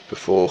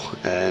before.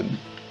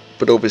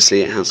 But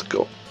obviously it has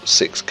got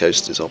 6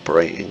 coasters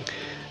operating,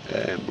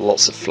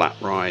 lots of flat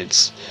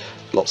rides,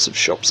 lots of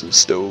shops and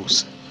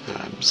stalls,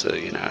 so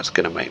you know it's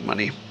going to make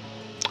money.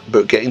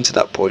 But getting to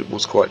that point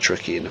was quite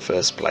tricky in the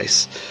first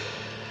place.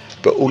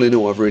 But all in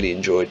all, I've really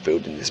enjoyed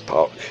building this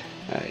park,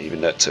 even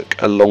though it took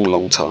a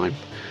long time.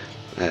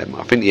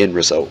 I think the end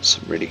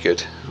result's really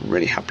good. I'm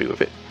really happy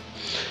with it.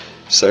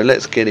 So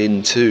let's get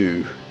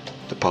into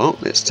the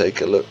park. Let's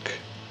take a look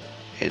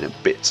in a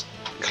bit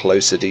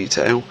closer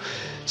detail.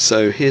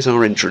 So here's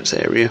our entrance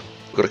area.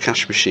 We've got a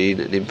cash machine,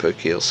 an info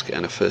kiosk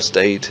and a first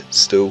aid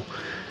still,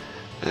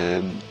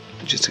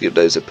 just to give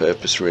those a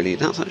purpose really.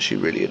 That's actually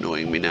really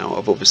annoying me now.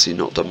 I've obviously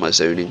not done my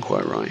zoning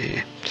quite right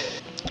here,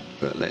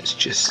 but let's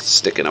just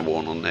stick another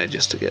one on there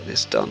just to get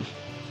this done.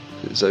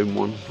 Zone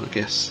 1, I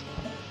guess.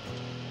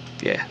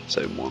 Yeah,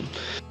 zone 1.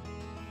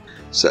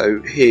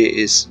 So here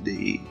is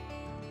the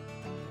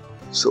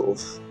sort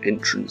of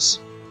entrance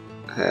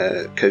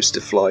coaster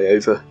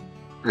flyover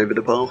over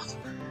the path,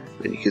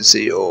 and you can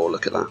see, oh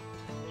look at that,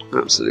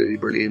 absolutely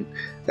brilliant.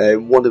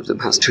 One of them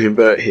has to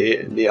invert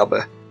here and the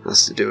other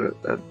has to do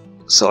a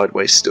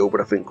sideways still, but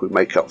I think we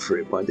make up for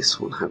it by this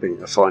one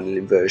having a final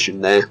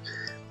inversion there.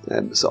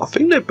 So I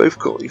think they've both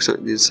got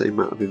exactly the same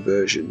amount of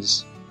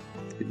inversions,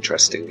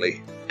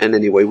 interestingly. And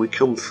anyway, we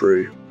come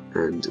through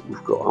and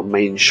we've got our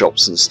main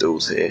shops and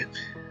stalls here,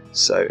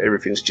 so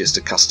everything's just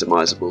a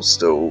customizable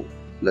stall,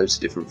 loads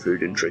of different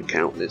food and drink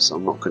outlets.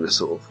 I'm not going to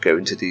sort of go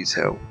into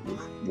detail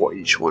of what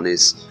each one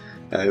is.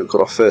 We've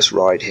got our first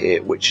ride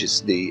here, which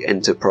is the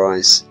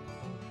Enterprise,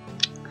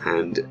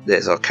 and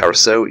there's our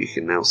carousel. You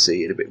can now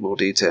see in a bit more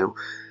detail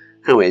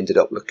how it ended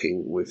up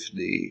looking with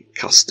the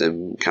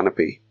custom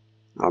canopy.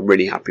 I'm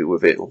really happy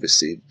with it.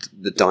 Obviously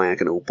the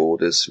diagonal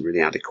borders really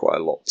added quite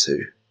a lot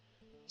to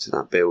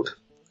that build.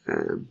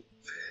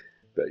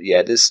 But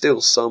yeah, there's still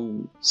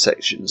some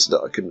sections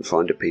that I couldn't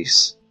find a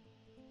piece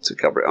to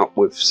cover it up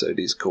with, so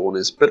these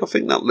corners, but I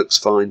think that looks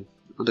fine.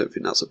 I don't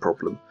think that's a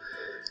problem.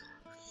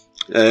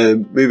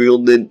 Moving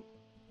on then,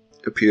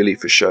 a purely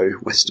for show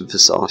western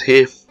facade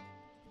here,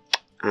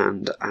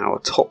 and our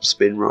top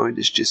spin ride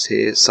is just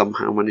here.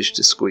 Somehow managed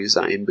to squeeze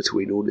that in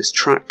between all this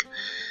track,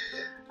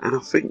 and I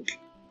think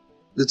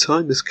the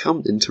time has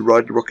come then to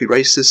ride the Rocky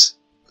Racers.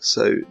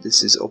 So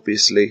this is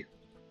obviously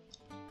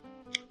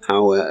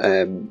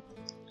our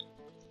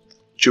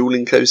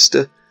dueling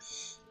coaster.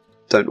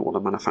 Don't know what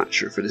the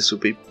manufacturer for this would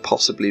be,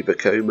 possibly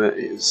Vekoma. It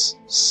is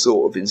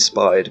sort of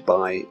inspired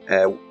by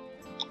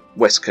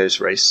West Coast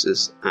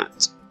Racers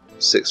at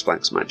Six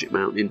Flags Magic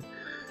Mountain.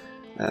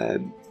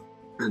 And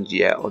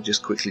yeah, I'll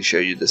just quickly show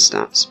you the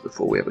stats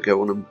before we ever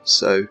go on them.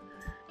 So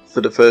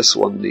for the first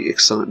one, the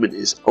excitement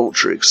is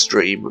ultra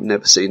extreme. I've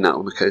never seen that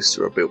on a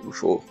coaster I've built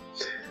before.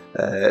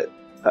 And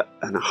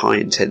a high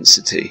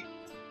intensity.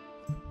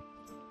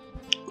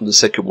 On the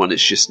second one,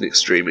 it's just an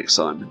extreme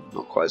excitement,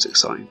 not quite as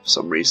exciting for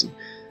some reason.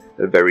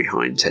 A very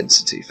high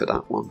intensity for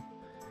that one.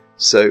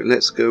 So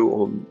let's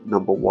go on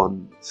number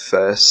 1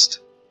 first.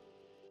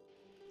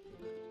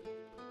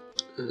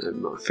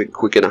 I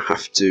think we're going to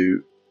have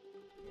to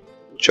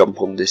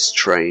jump on this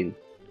train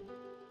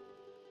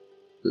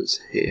that's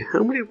here.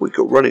 How many have we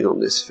got running on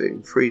this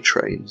thing? 3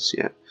 trains,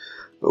 yeah.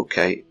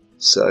 Okay,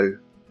 so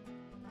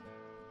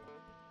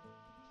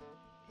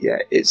yeah,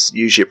 it's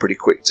usually a pretty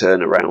quick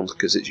turnaround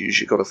because it's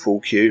usually got a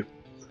full queue.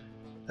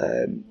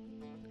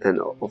 And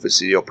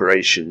obviously the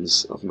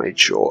operations I've made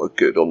sure are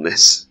good on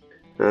this.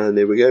 And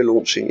there we go,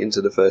 launching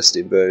into the first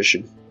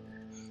inversion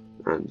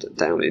and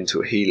down into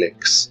a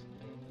helix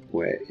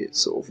where it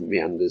sort of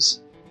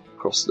meanders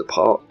across the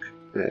park,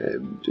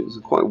 doing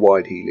some quite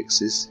wide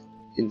helixes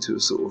into a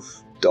sort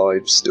of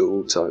dive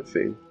stool type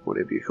thing,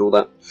 whatever you call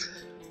that,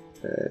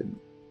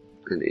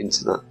 and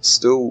into that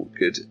still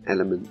good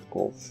element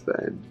of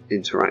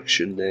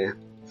interaction there,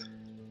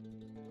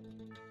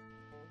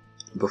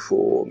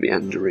 before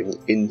meandering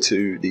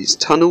into these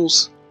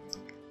tunnels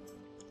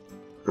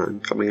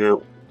and coming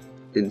out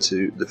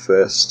into the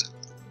first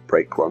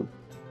brake run.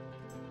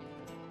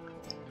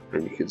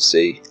 And you can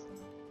see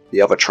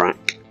the other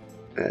track,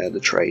 the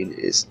train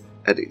is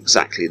at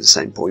exactly the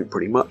same point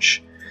pretty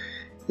much.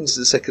 Into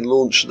the second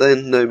launch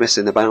then, no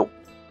messing about,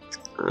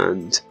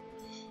 and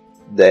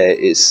there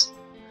is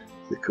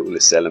the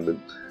coolest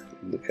element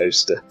on the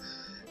coaster,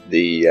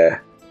 the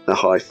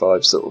high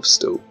five sort of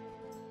stool.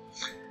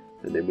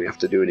 And then we have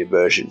to do an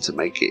inversion to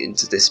make it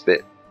into this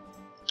bit,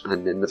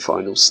 and then the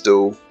final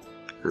stool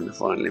and the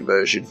final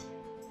inversion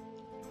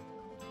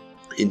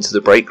into the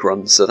brake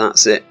run. So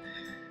that's it.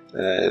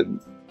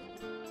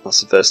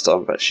 That's the first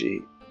time I've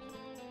actually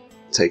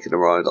taken a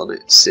ride on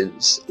it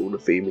since all the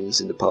theming's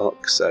in the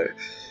park. So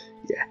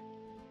yeah,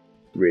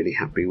 really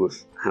happy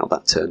with how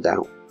that turned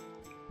out.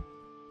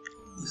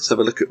 Let's have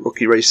a look at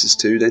Rocky Racers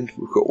 2 then.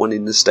 We've got one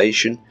in the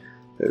station,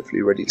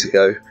 hopefully ready to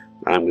go.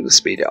 I'm going to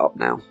speed it up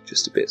now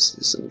just a bit so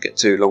this doesn't get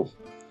too long.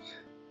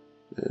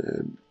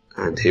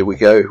 And here we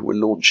go, we're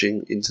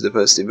launching into the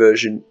first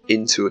inversion,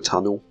 into a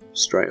tunnel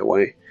straight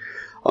away.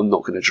 I'm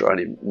not going to try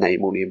and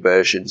name all the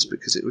inversions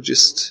because it will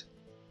just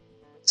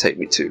take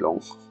me too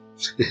long.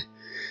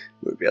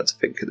 Won't be able to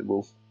think of them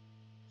all.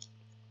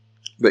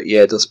 But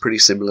yeah, it does pretty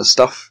similar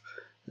stuff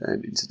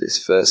into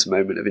this first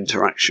moment of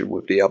interaction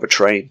with the other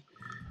train.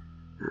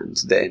 And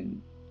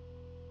then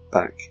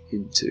back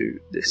into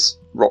this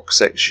rock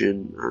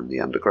section and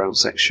the underground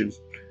section.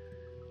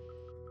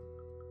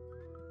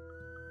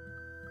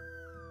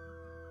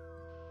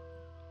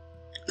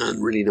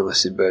 And really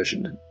nice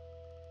inversion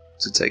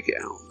to take it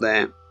out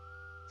there.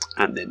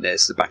 And then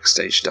there's the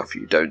backstage stuff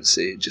you don't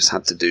see. It just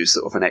had to do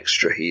sort of an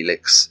extra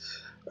helix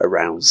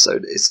around so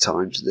that it's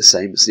timed the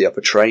same as the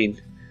other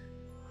train.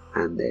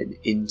 And then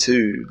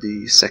into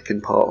the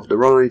second part of the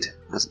ride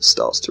as it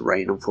starts to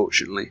rain,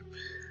 unfortunately.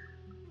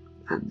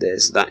 And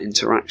there's that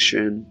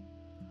interaction.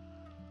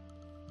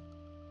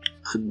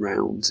 And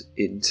round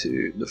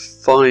into the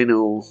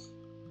final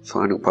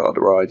part of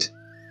the ride.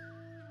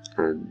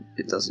 And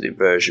it does an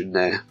inversion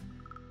there.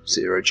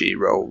 0G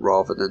roll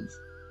rather than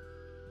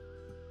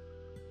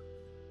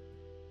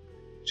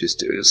just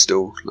doing a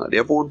stall like the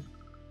other one.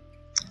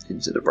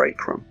 Into the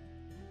brake run.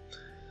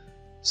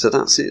 So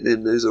that's it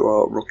then, those are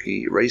our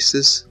Rocky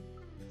Racers.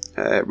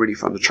 Really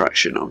fun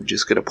attraction. I'm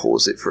just going to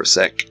pause it for a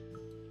sec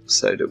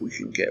so that we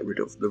can get rid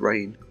of the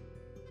rain.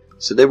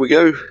 So there we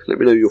go, let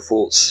me know your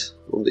thoughts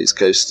on these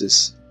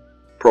coasters.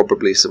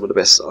 Probably some of the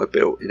best that I've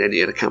built in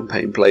any of the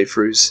campaign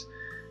playthroughs.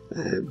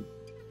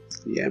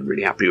 Yeah, I'm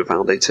really happy with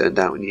how they turned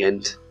out in the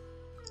end.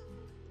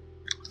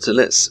 So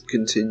let's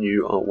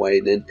continue our way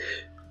then.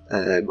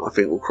 I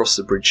think we'll cross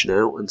the bridge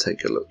now and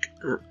take a look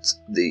at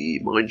the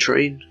mine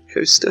train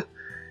coaster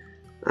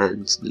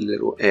and the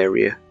little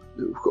area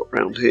that we've got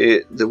around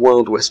here. The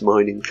Wild West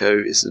Mining Co.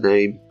 is the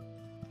name.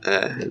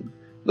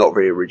 Not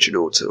very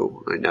original at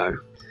all, I know.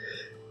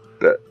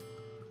 But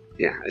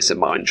yeah, it's a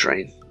mine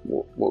train.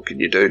 What can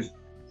you do?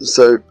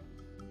 So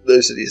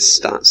those are the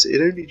stats.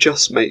 It only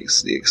just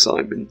makes the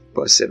excitement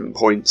by 7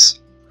 points.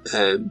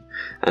 And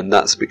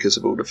that's because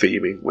of all the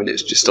theming. When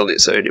it's just on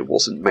its own, it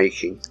wasn't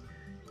making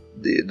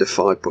the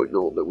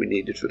 5.0 that we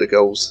needed for the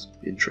goals,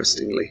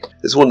 interestingly.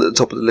 There's one at the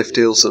top of the lift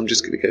hill, so I'm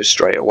just going to go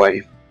straight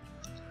away.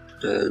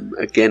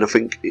 Again, I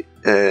think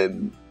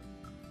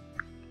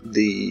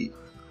the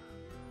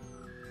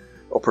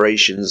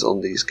operations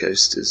on these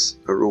coasters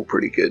are all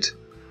pretty good,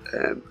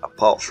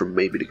 apart from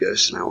maybe the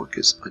Ghost Hour,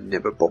 because I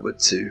never bothered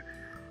to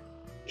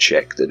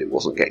check that it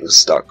wasn't getting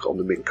stuck on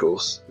the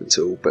mid-course at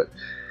all. But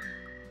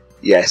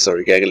yeah,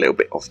 sorry, going a little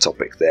bit off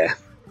topic there.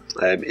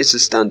 It's a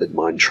standard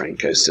mine train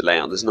coaster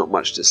layout, there's not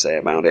much to say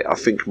about it. I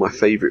think my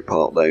favourite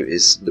part though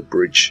is the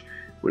bridge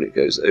when it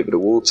goes over the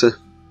water,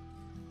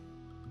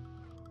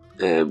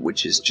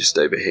 which is just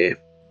over here.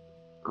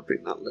 I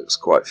think that looks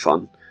quite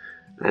fun.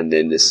 And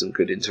then there's some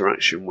good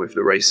interaction with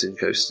the racing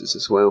coasters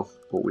as well,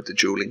 or with the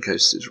dueling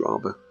coasters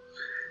rather.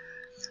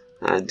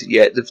 And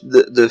yeah,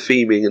 the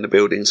theming and the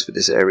buildings for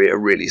this area are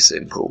really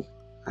simple,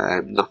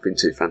 nothing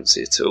too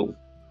fancy at all.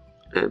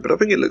 But I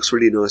think it looks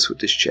really nice with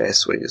this chair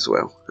swing as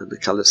well, and the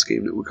colour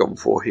scheme that we've gone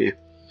for here.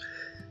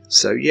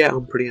 So yeah,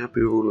 I'm pretty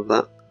happy with all of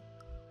that.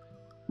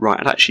 Right,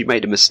 I'd actually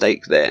made a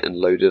mistake there and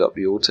loaded up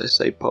the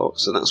autosave part,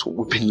 so that's what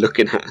we've been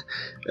looking at,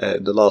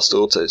 the last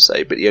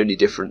autosave, but the only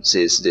difference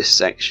is this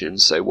section,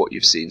 so what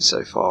you've seen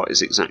so far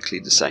is exactly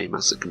the same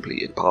as the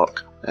completed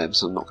park,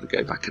 so I'm not going to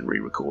go back and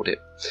re-record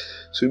it.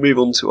 So we move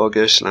on to our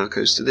Gerstlauer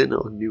coaster then,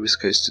 our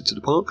newest coaster to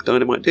the park,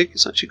 Dynamite Dig.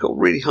 It's actually got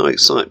really high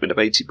excitement of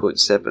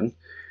 80.7.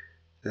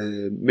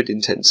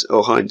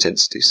 High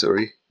intensity,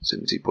 sorry,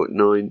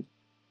 70.9,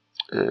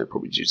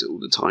 probably due to all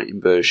the tight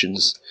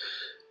inversions.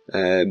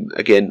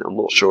 Again, I'm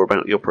not sure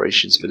about the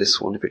operations for this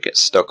one, if it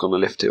gets stuck on a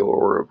lift hill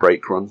or a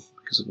brake run,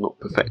 because I've not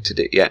perfected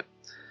it yet.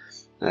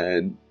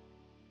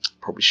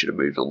 Probably should have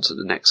moved on to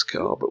the next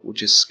car, but we'll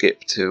just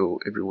skip till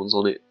everyone's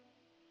on it,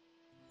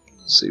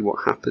 see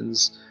what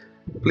happens.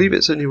 I believe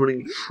it's only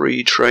running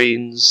 3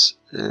 trains,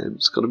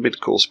 it's got a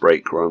mid-course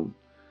brake run.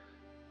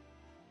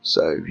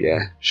 So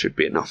yeah, should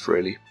be enough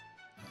really.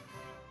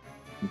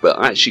 But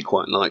I actually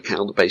quite like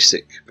how the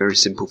basic, very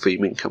simple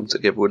theming come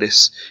together with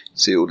this.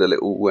 See all the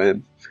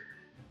little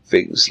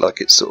things, like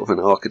it's sort of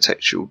an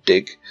architectural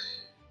dig.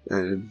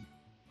 That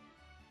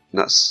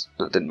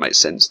didn't make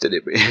sense, did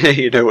it? But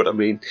you know what I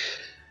mean.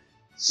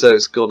 So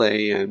it's got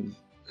an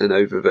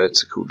over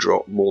vertical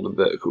drop, more than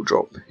vertical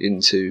drop,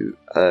 into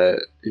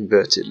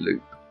inverted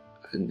loop,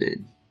 and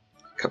then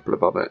a couple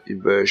of other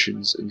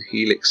inversions and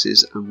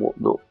helixes and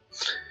whatnot.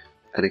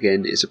 And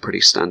again, it's a pretty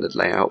standard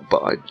layout,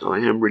 but I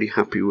am really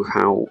happy with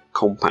how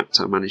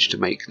compact I managed to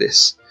make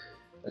this,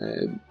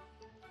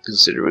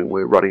 considering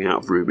we're running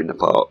out of room in the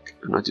park,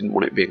 and I didn't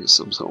want it being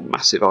some sort of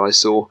massive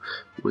eyesore.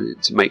 I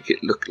wanted to make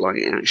it look like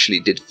it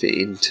actually did fit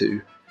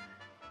into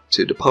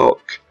to the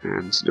park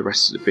and the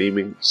rest of the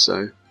theming.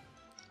 So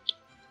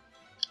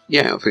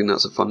yeah, I think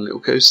that's a fun little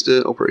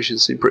coaster.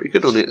 Operations seem pretty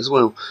good on it as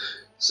well,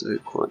 so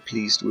quite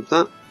pleased with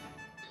that.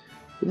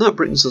 And that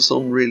brings us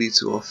on really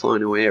to our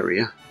final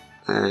area.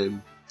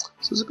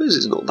 So I suppose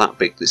it's not that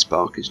big, this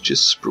park, it's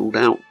just sprawled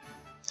out.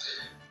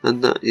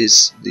 And that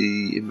is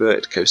the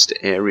inverted coaster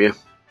area.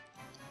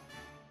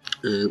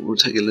 We'll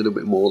take a little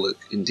bit more look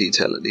in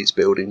detail at these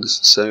buildings.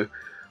 So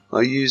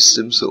I used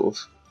some sort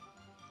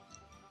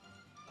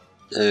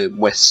of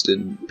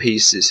western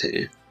pieces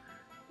here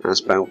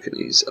as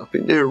balconies. I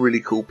think they're a really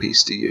cool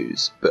piece to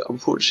use, but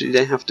unfortunately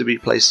they have to be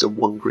placed on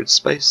one grid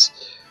space.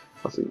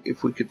 I think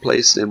if we could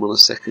place them on a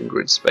second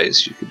grid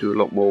space, you could do a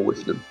lot more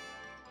with them.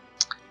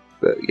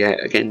 But yeah,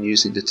 again,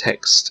 using the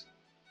text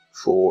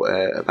for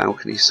a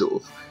balcony sort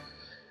of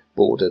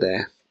border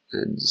there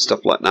and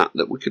stuff like that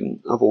that we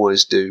can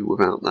otherwise do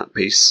without that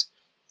piece.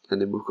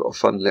 And then we've got a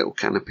fun little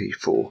canopy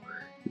for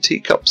the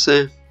teacups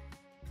there.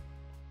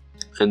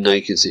 And now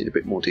you can see in a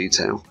bit more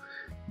detail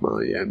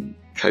my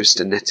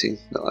coaster netting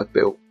that I've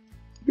built,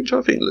 which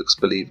I think looks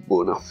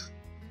believable enough.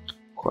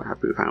 Quite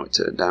happy with how it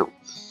turned out.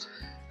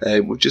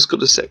 We've just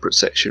got a separate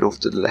section off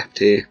to the left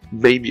here.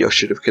 Maybe I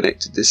should have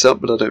connected this up,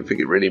 but I don't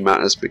think it really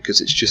matters because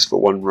it's just for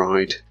one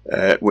ride,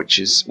 which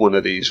is one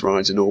of these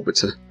rides in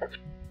Orbiter,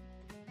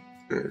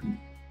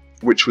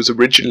 which was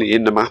originally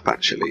in the map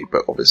actually,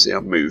 but obviously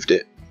I've moved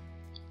it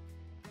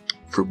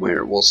from where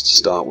it was to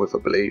start with, I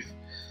believe.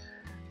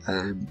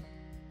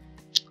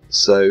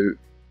 So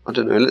I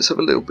don't know, let's have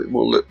a little bit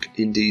more look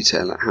in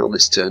detail at how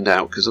this turned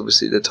out, because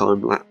obviously the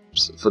time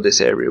lapse for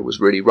this area was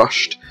really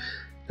rushed.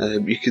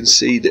 You can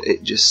see that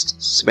it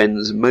just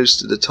spends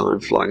most of the time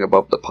flying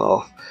above the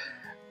path.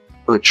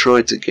 I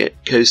tried to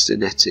get coaster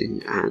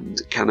netting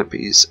and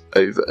canopies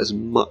over as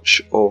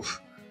much of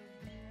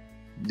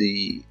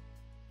the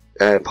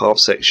path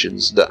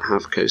sections that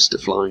have coaster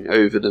flying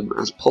over them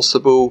as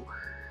possible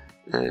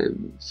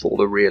for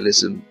the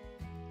realism.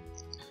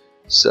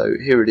 So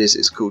here it is,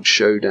 it's called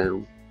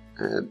Showdown.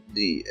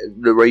 The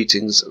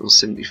ratings are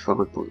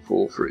 75.4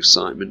 for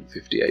excitement,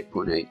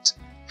 58.8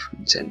 for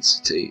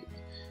intensity.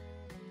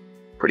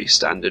 Pretty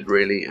standard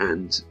really,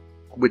 and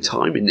we're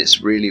timing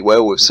this really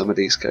well with some of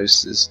these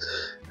coasters.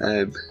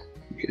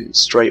 Getting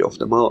straight off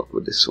the mark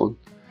with this one.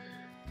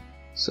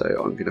 So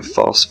I'm going to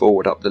fast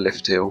forward up the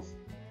lift hill.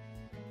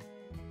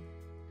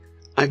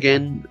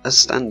 Again, a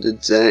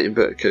standard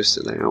inverted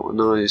coaster layout, a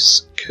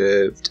nice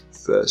curved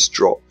first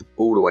drop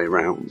all the way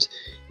around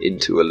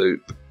into a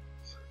loop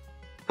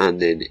and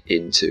then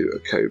into a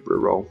cobra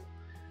roll.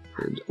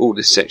 And all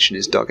this section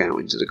is dug out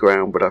into the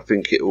ground, but I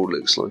think it all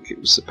looks like it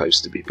was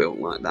supposed to be built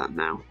like that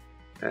now.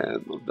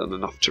 I've done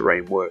enough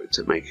terrain work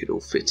to make it all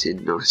fit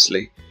in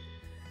nicely.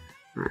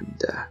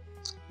 And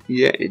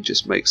yeah, it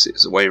just makes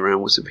its way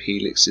around with some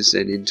helixes,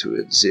 then into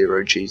a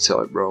 0G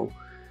type roll.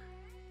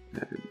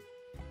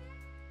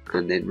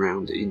 And then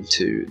round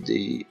into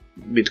the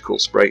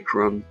mid-course brake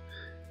run.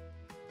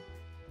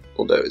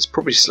 Although it's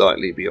probably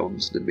slightly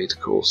beyond the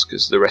mid-course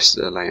because the rest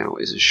of the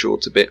layout is a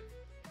shorter bit.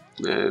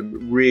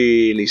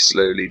 Really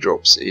slowly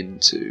drops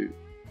into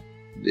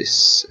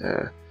this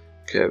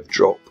curved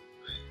drop,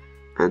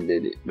 and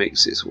then it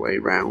makes its way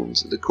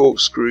round the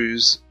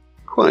corkscrews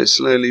quite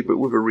slowly but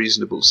with a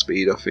reasonable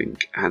speed, I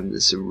think, and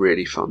there's some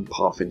really fun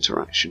path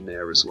interaction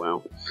there as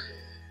well.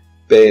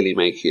 Barely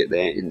making it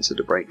there into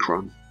the brake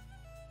run,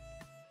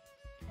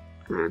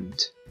 and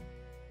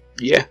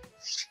yeah,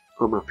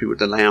 I'm happy with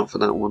the layout for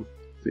that one.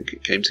 I think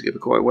it came together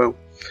quite well.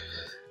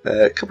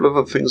 A couple of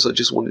other things I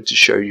just wanted to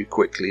show you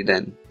quickly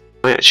then.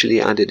 I actually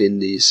added in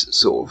these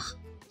sort of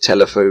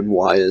telephone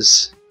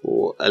wires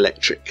or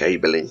electric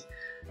cabling.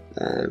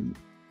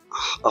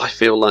 I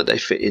feel like they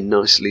fit in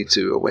nicely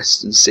to a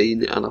western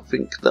scene, and I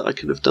think that I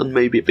could have done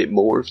maybe a bit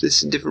more of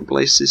this in different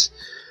places,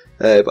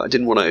 but I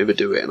didn't want to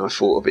overdo it, and I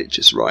thought of it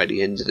just right at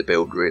the end of the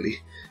build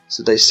really.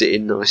 So they sit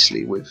in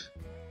nicely with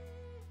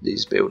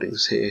these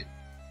buildings here.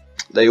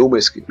 They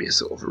almost give me a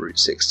sort of a Route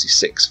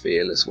 66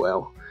 feel as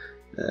well.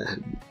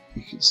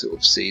 You can sort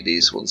of see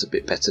these ones a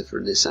bit better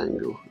from this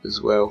angle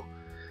as well.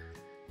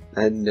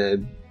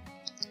 And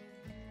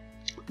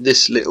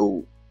this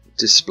little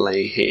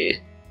display here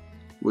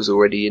was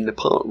already in the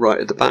part right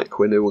at the back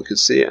where no one could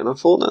see it, and I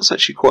thought that's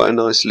actually quite a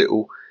nice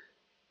little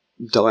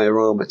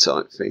diorama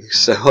type thing.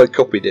 So I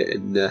copied it,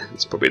 and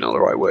it's probably not the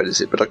right word,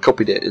 is it? But I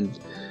copied it and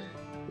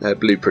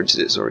blueprinted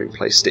it, sorry, and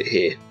placed it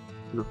here.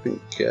 And I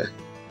think,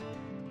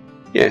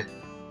 yeah,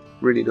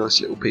 really nice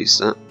little piece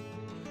that.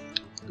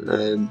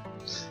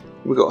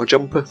 We've got our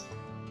jumper,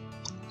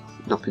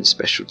 nothing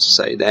special to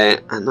say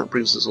there, and that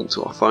brings us on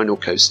to our final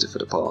coaster for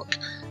the park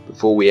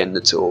before we end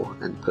the tour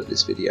and put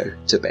this video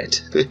to bed.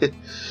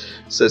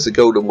 So it's a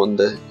Golden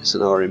Wonder, it's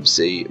an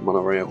RMC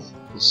monorail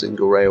or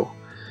single rail,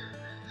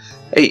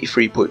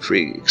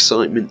 83.3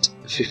 excitement,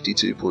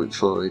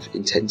 52.5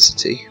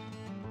 intensity.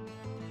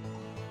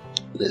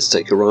 Let's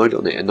take a ride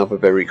on it. Another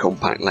very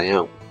compact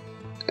layout,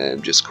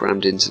 just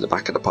crammed into the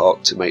back of the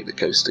park to make the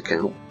coaster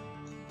count.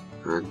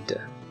 And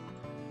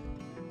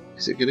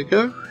is it going to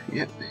go?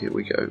 Yep, here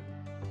we go.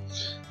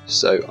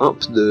 So up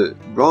the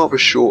rather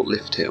short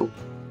lift hill,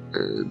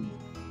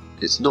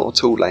 it's not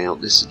a tall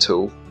layout this at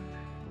all,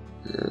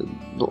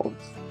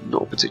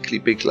 not a particularly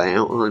big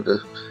layout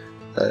either.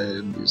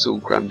 It's all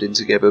crammed in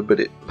together, but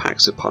it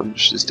packs a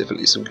punch. There's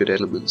definitely some good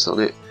elements on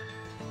it.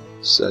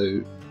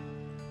 So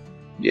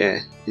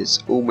yeah,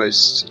 it's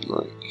almost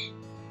like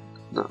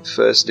that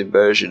first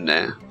inversion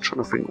there. I'm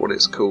trying to think what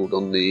it's called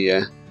on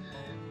the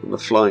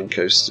flying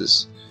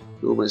coasters.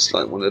 Almost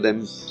like one of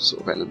them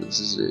sort of elements,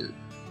 isn't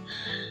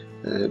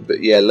it?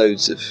 But yeah,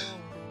 loads of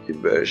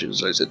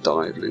inversions, loads of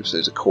dive loops,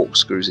 loads of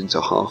corkscrews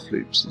into half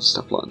loops and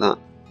stuff like that.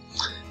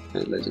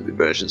 And loads of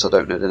inversions I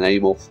don't know the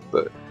name of,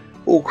 but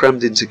all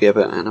crammed in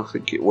together, and I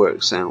think it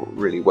works out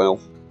really well.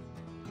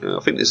 I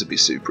think this would be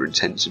super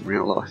intense in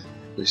real life.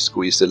 They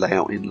squeeze the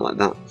layout in like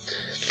that.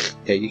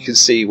 Yeah, you can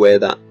see where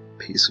that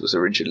piece was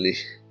originally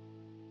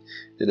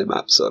in the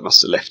map, so I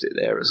must have left it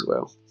there as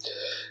well.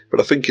 But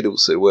I think it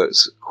also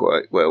works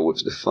quite well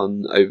with the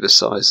fun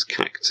oversized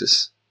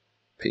cactus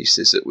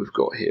pieces that we've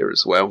got here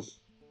as well.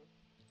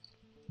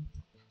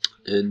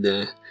 And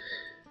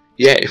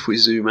yeah, if we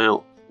zoom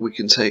out, we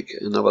can take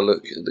another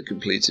look at the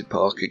completed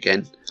park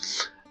again.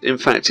 In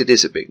fact, it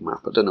is a big map.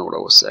 I don't know what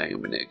I was saying a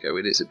minute ago.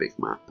 It is a big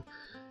map.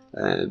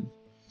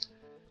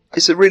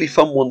 It's a really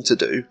fun one to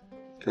do.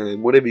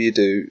 Whatever you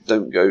do,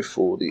 don't go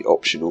for the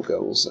optional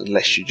goals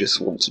unless you just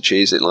want to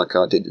cheese it like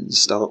I did in the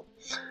start.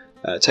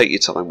 Take your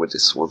time with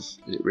this one.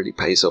 It really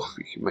pays off.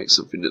 You can make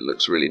something that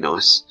looks really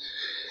nice.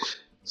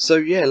 So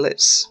yeah,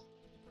 let's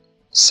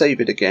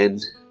save it again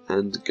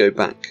and go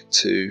back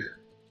to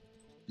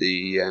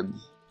the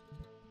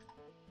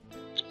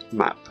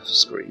map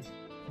screen.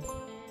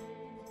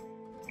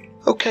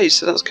 Okay,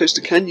 so that's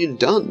Coaster Canyon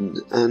done,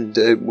 and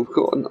we've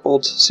got an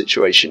odd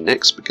situation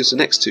next, because the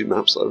next two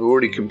maps I've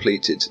already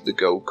completed the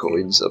gold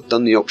coins. I've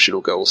done the optional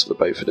goals for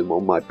both of them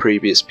on my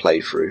previous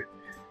playthrough,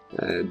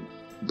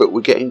 but we're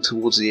getting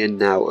towards the end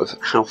now of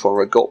how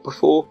far I got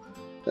before,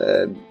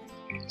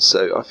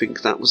 so I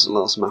think that was the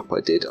last map I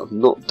did. I've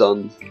not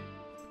done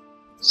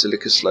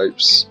Silica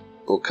Slopes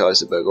or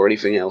Kaiserberg or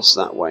anything else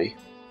that way,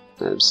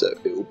 so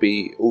it will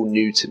be all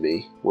new to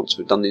me once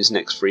we've done these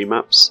next three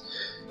maps.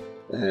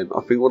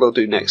 I think what I'll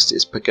do next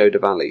is Pagoda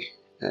Valley,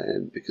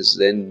 because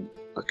then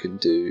I can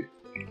do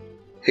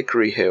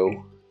Hickory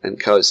Hill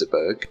and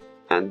Kaiserberg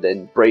and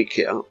then break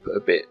it up a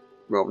bit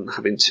rather than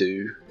having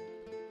two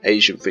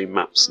Asian themed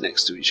maps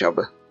next to each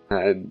other.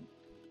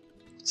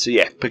 So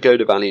yeah,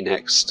 Pagoda Valley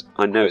next.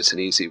 I know it's an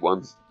easy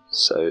one,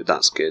 so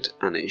that's good,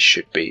 and it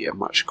should be a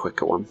much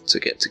quicker one to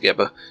get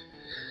together.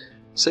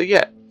 So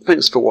yeah,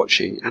 thanks for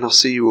watching, and I'll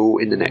see you all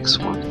in the next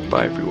one.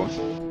 Bye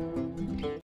everyone.